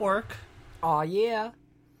 nerdpals.network. Oh yeah.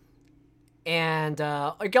 And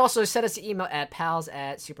you can also send us an email at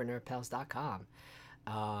pals@supernerdpals.com.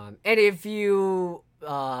 And if you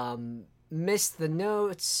missed the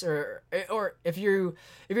notes, or if you're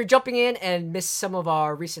jumping in and missed some of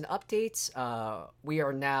our recent updates, we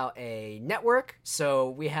are now a network, so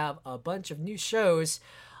we have a bunch of new shows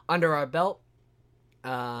under our belt.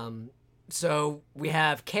 So we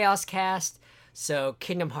have Chaos Cast, so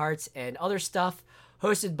Kingdom Hearts and other stuff,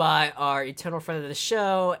 hosted by our eternal friend of the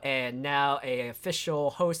show and now a official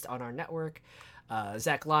host on our network.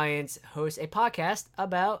 Zach Lyons hosts a podcast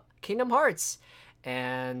about Kingdom Hearts.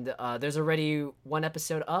 And there's already one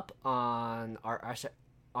episode up on our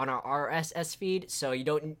RSS feed, so you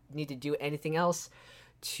don't need to do anything else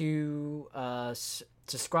to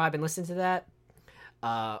subscribe and listen to that.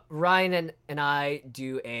 Ryan and I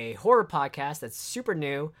do a horror podcast that's super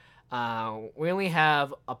new. We only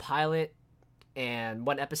have a pilot and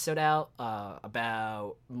one episode out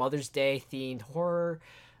about Mother's Day themed horror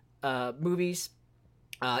movies.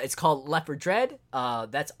 It's called Left 4 Dead.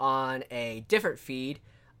 That's on a different feed.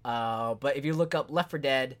 But if you look up Left 4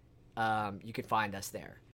 Dead, you can find us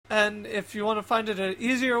there. And if you want to find it an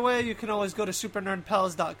easier way, you can always go to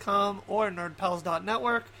supernerdpals.com or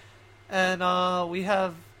nerdpals.network. And we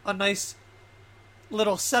have a nice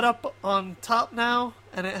little setup on top now,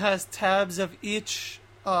 and it has tabs of each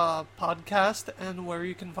podcast and where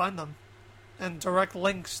you can find them, and direct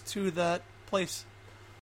links to that place.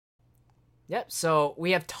 Yep, so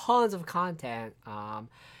we have tons of content,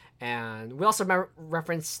 and we also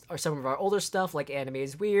reference some of our older stuff, like Anime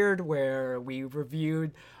is Weird, where we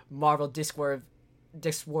reviewed Marvel Disc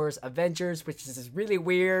Wars Avengers, which is this really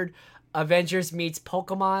weird Avengers meets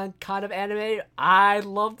Pokemon kind of anime. I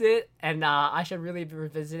loved it, and I should really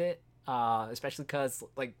revisit it, especially because,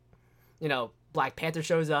 like, you know, Black Panther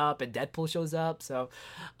shows up and Deadpool shows up, so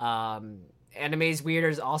Anime is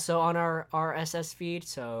Weird is also on our RSS feed,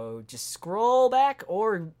 so just scroll back,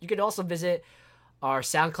 or you could also visit our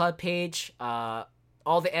SoundCloud page.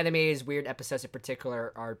 All the Anime is Weird episodes in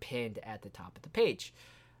particular are pinned at the top of the page.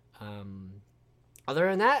 Other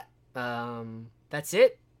than that, that's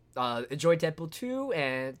it. Enjoy Deadpool 2,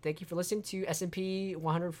 and thank you for listening to SMP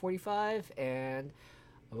 145, and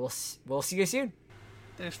we'll see you soon.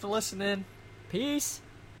 Thanks for listening. Peace.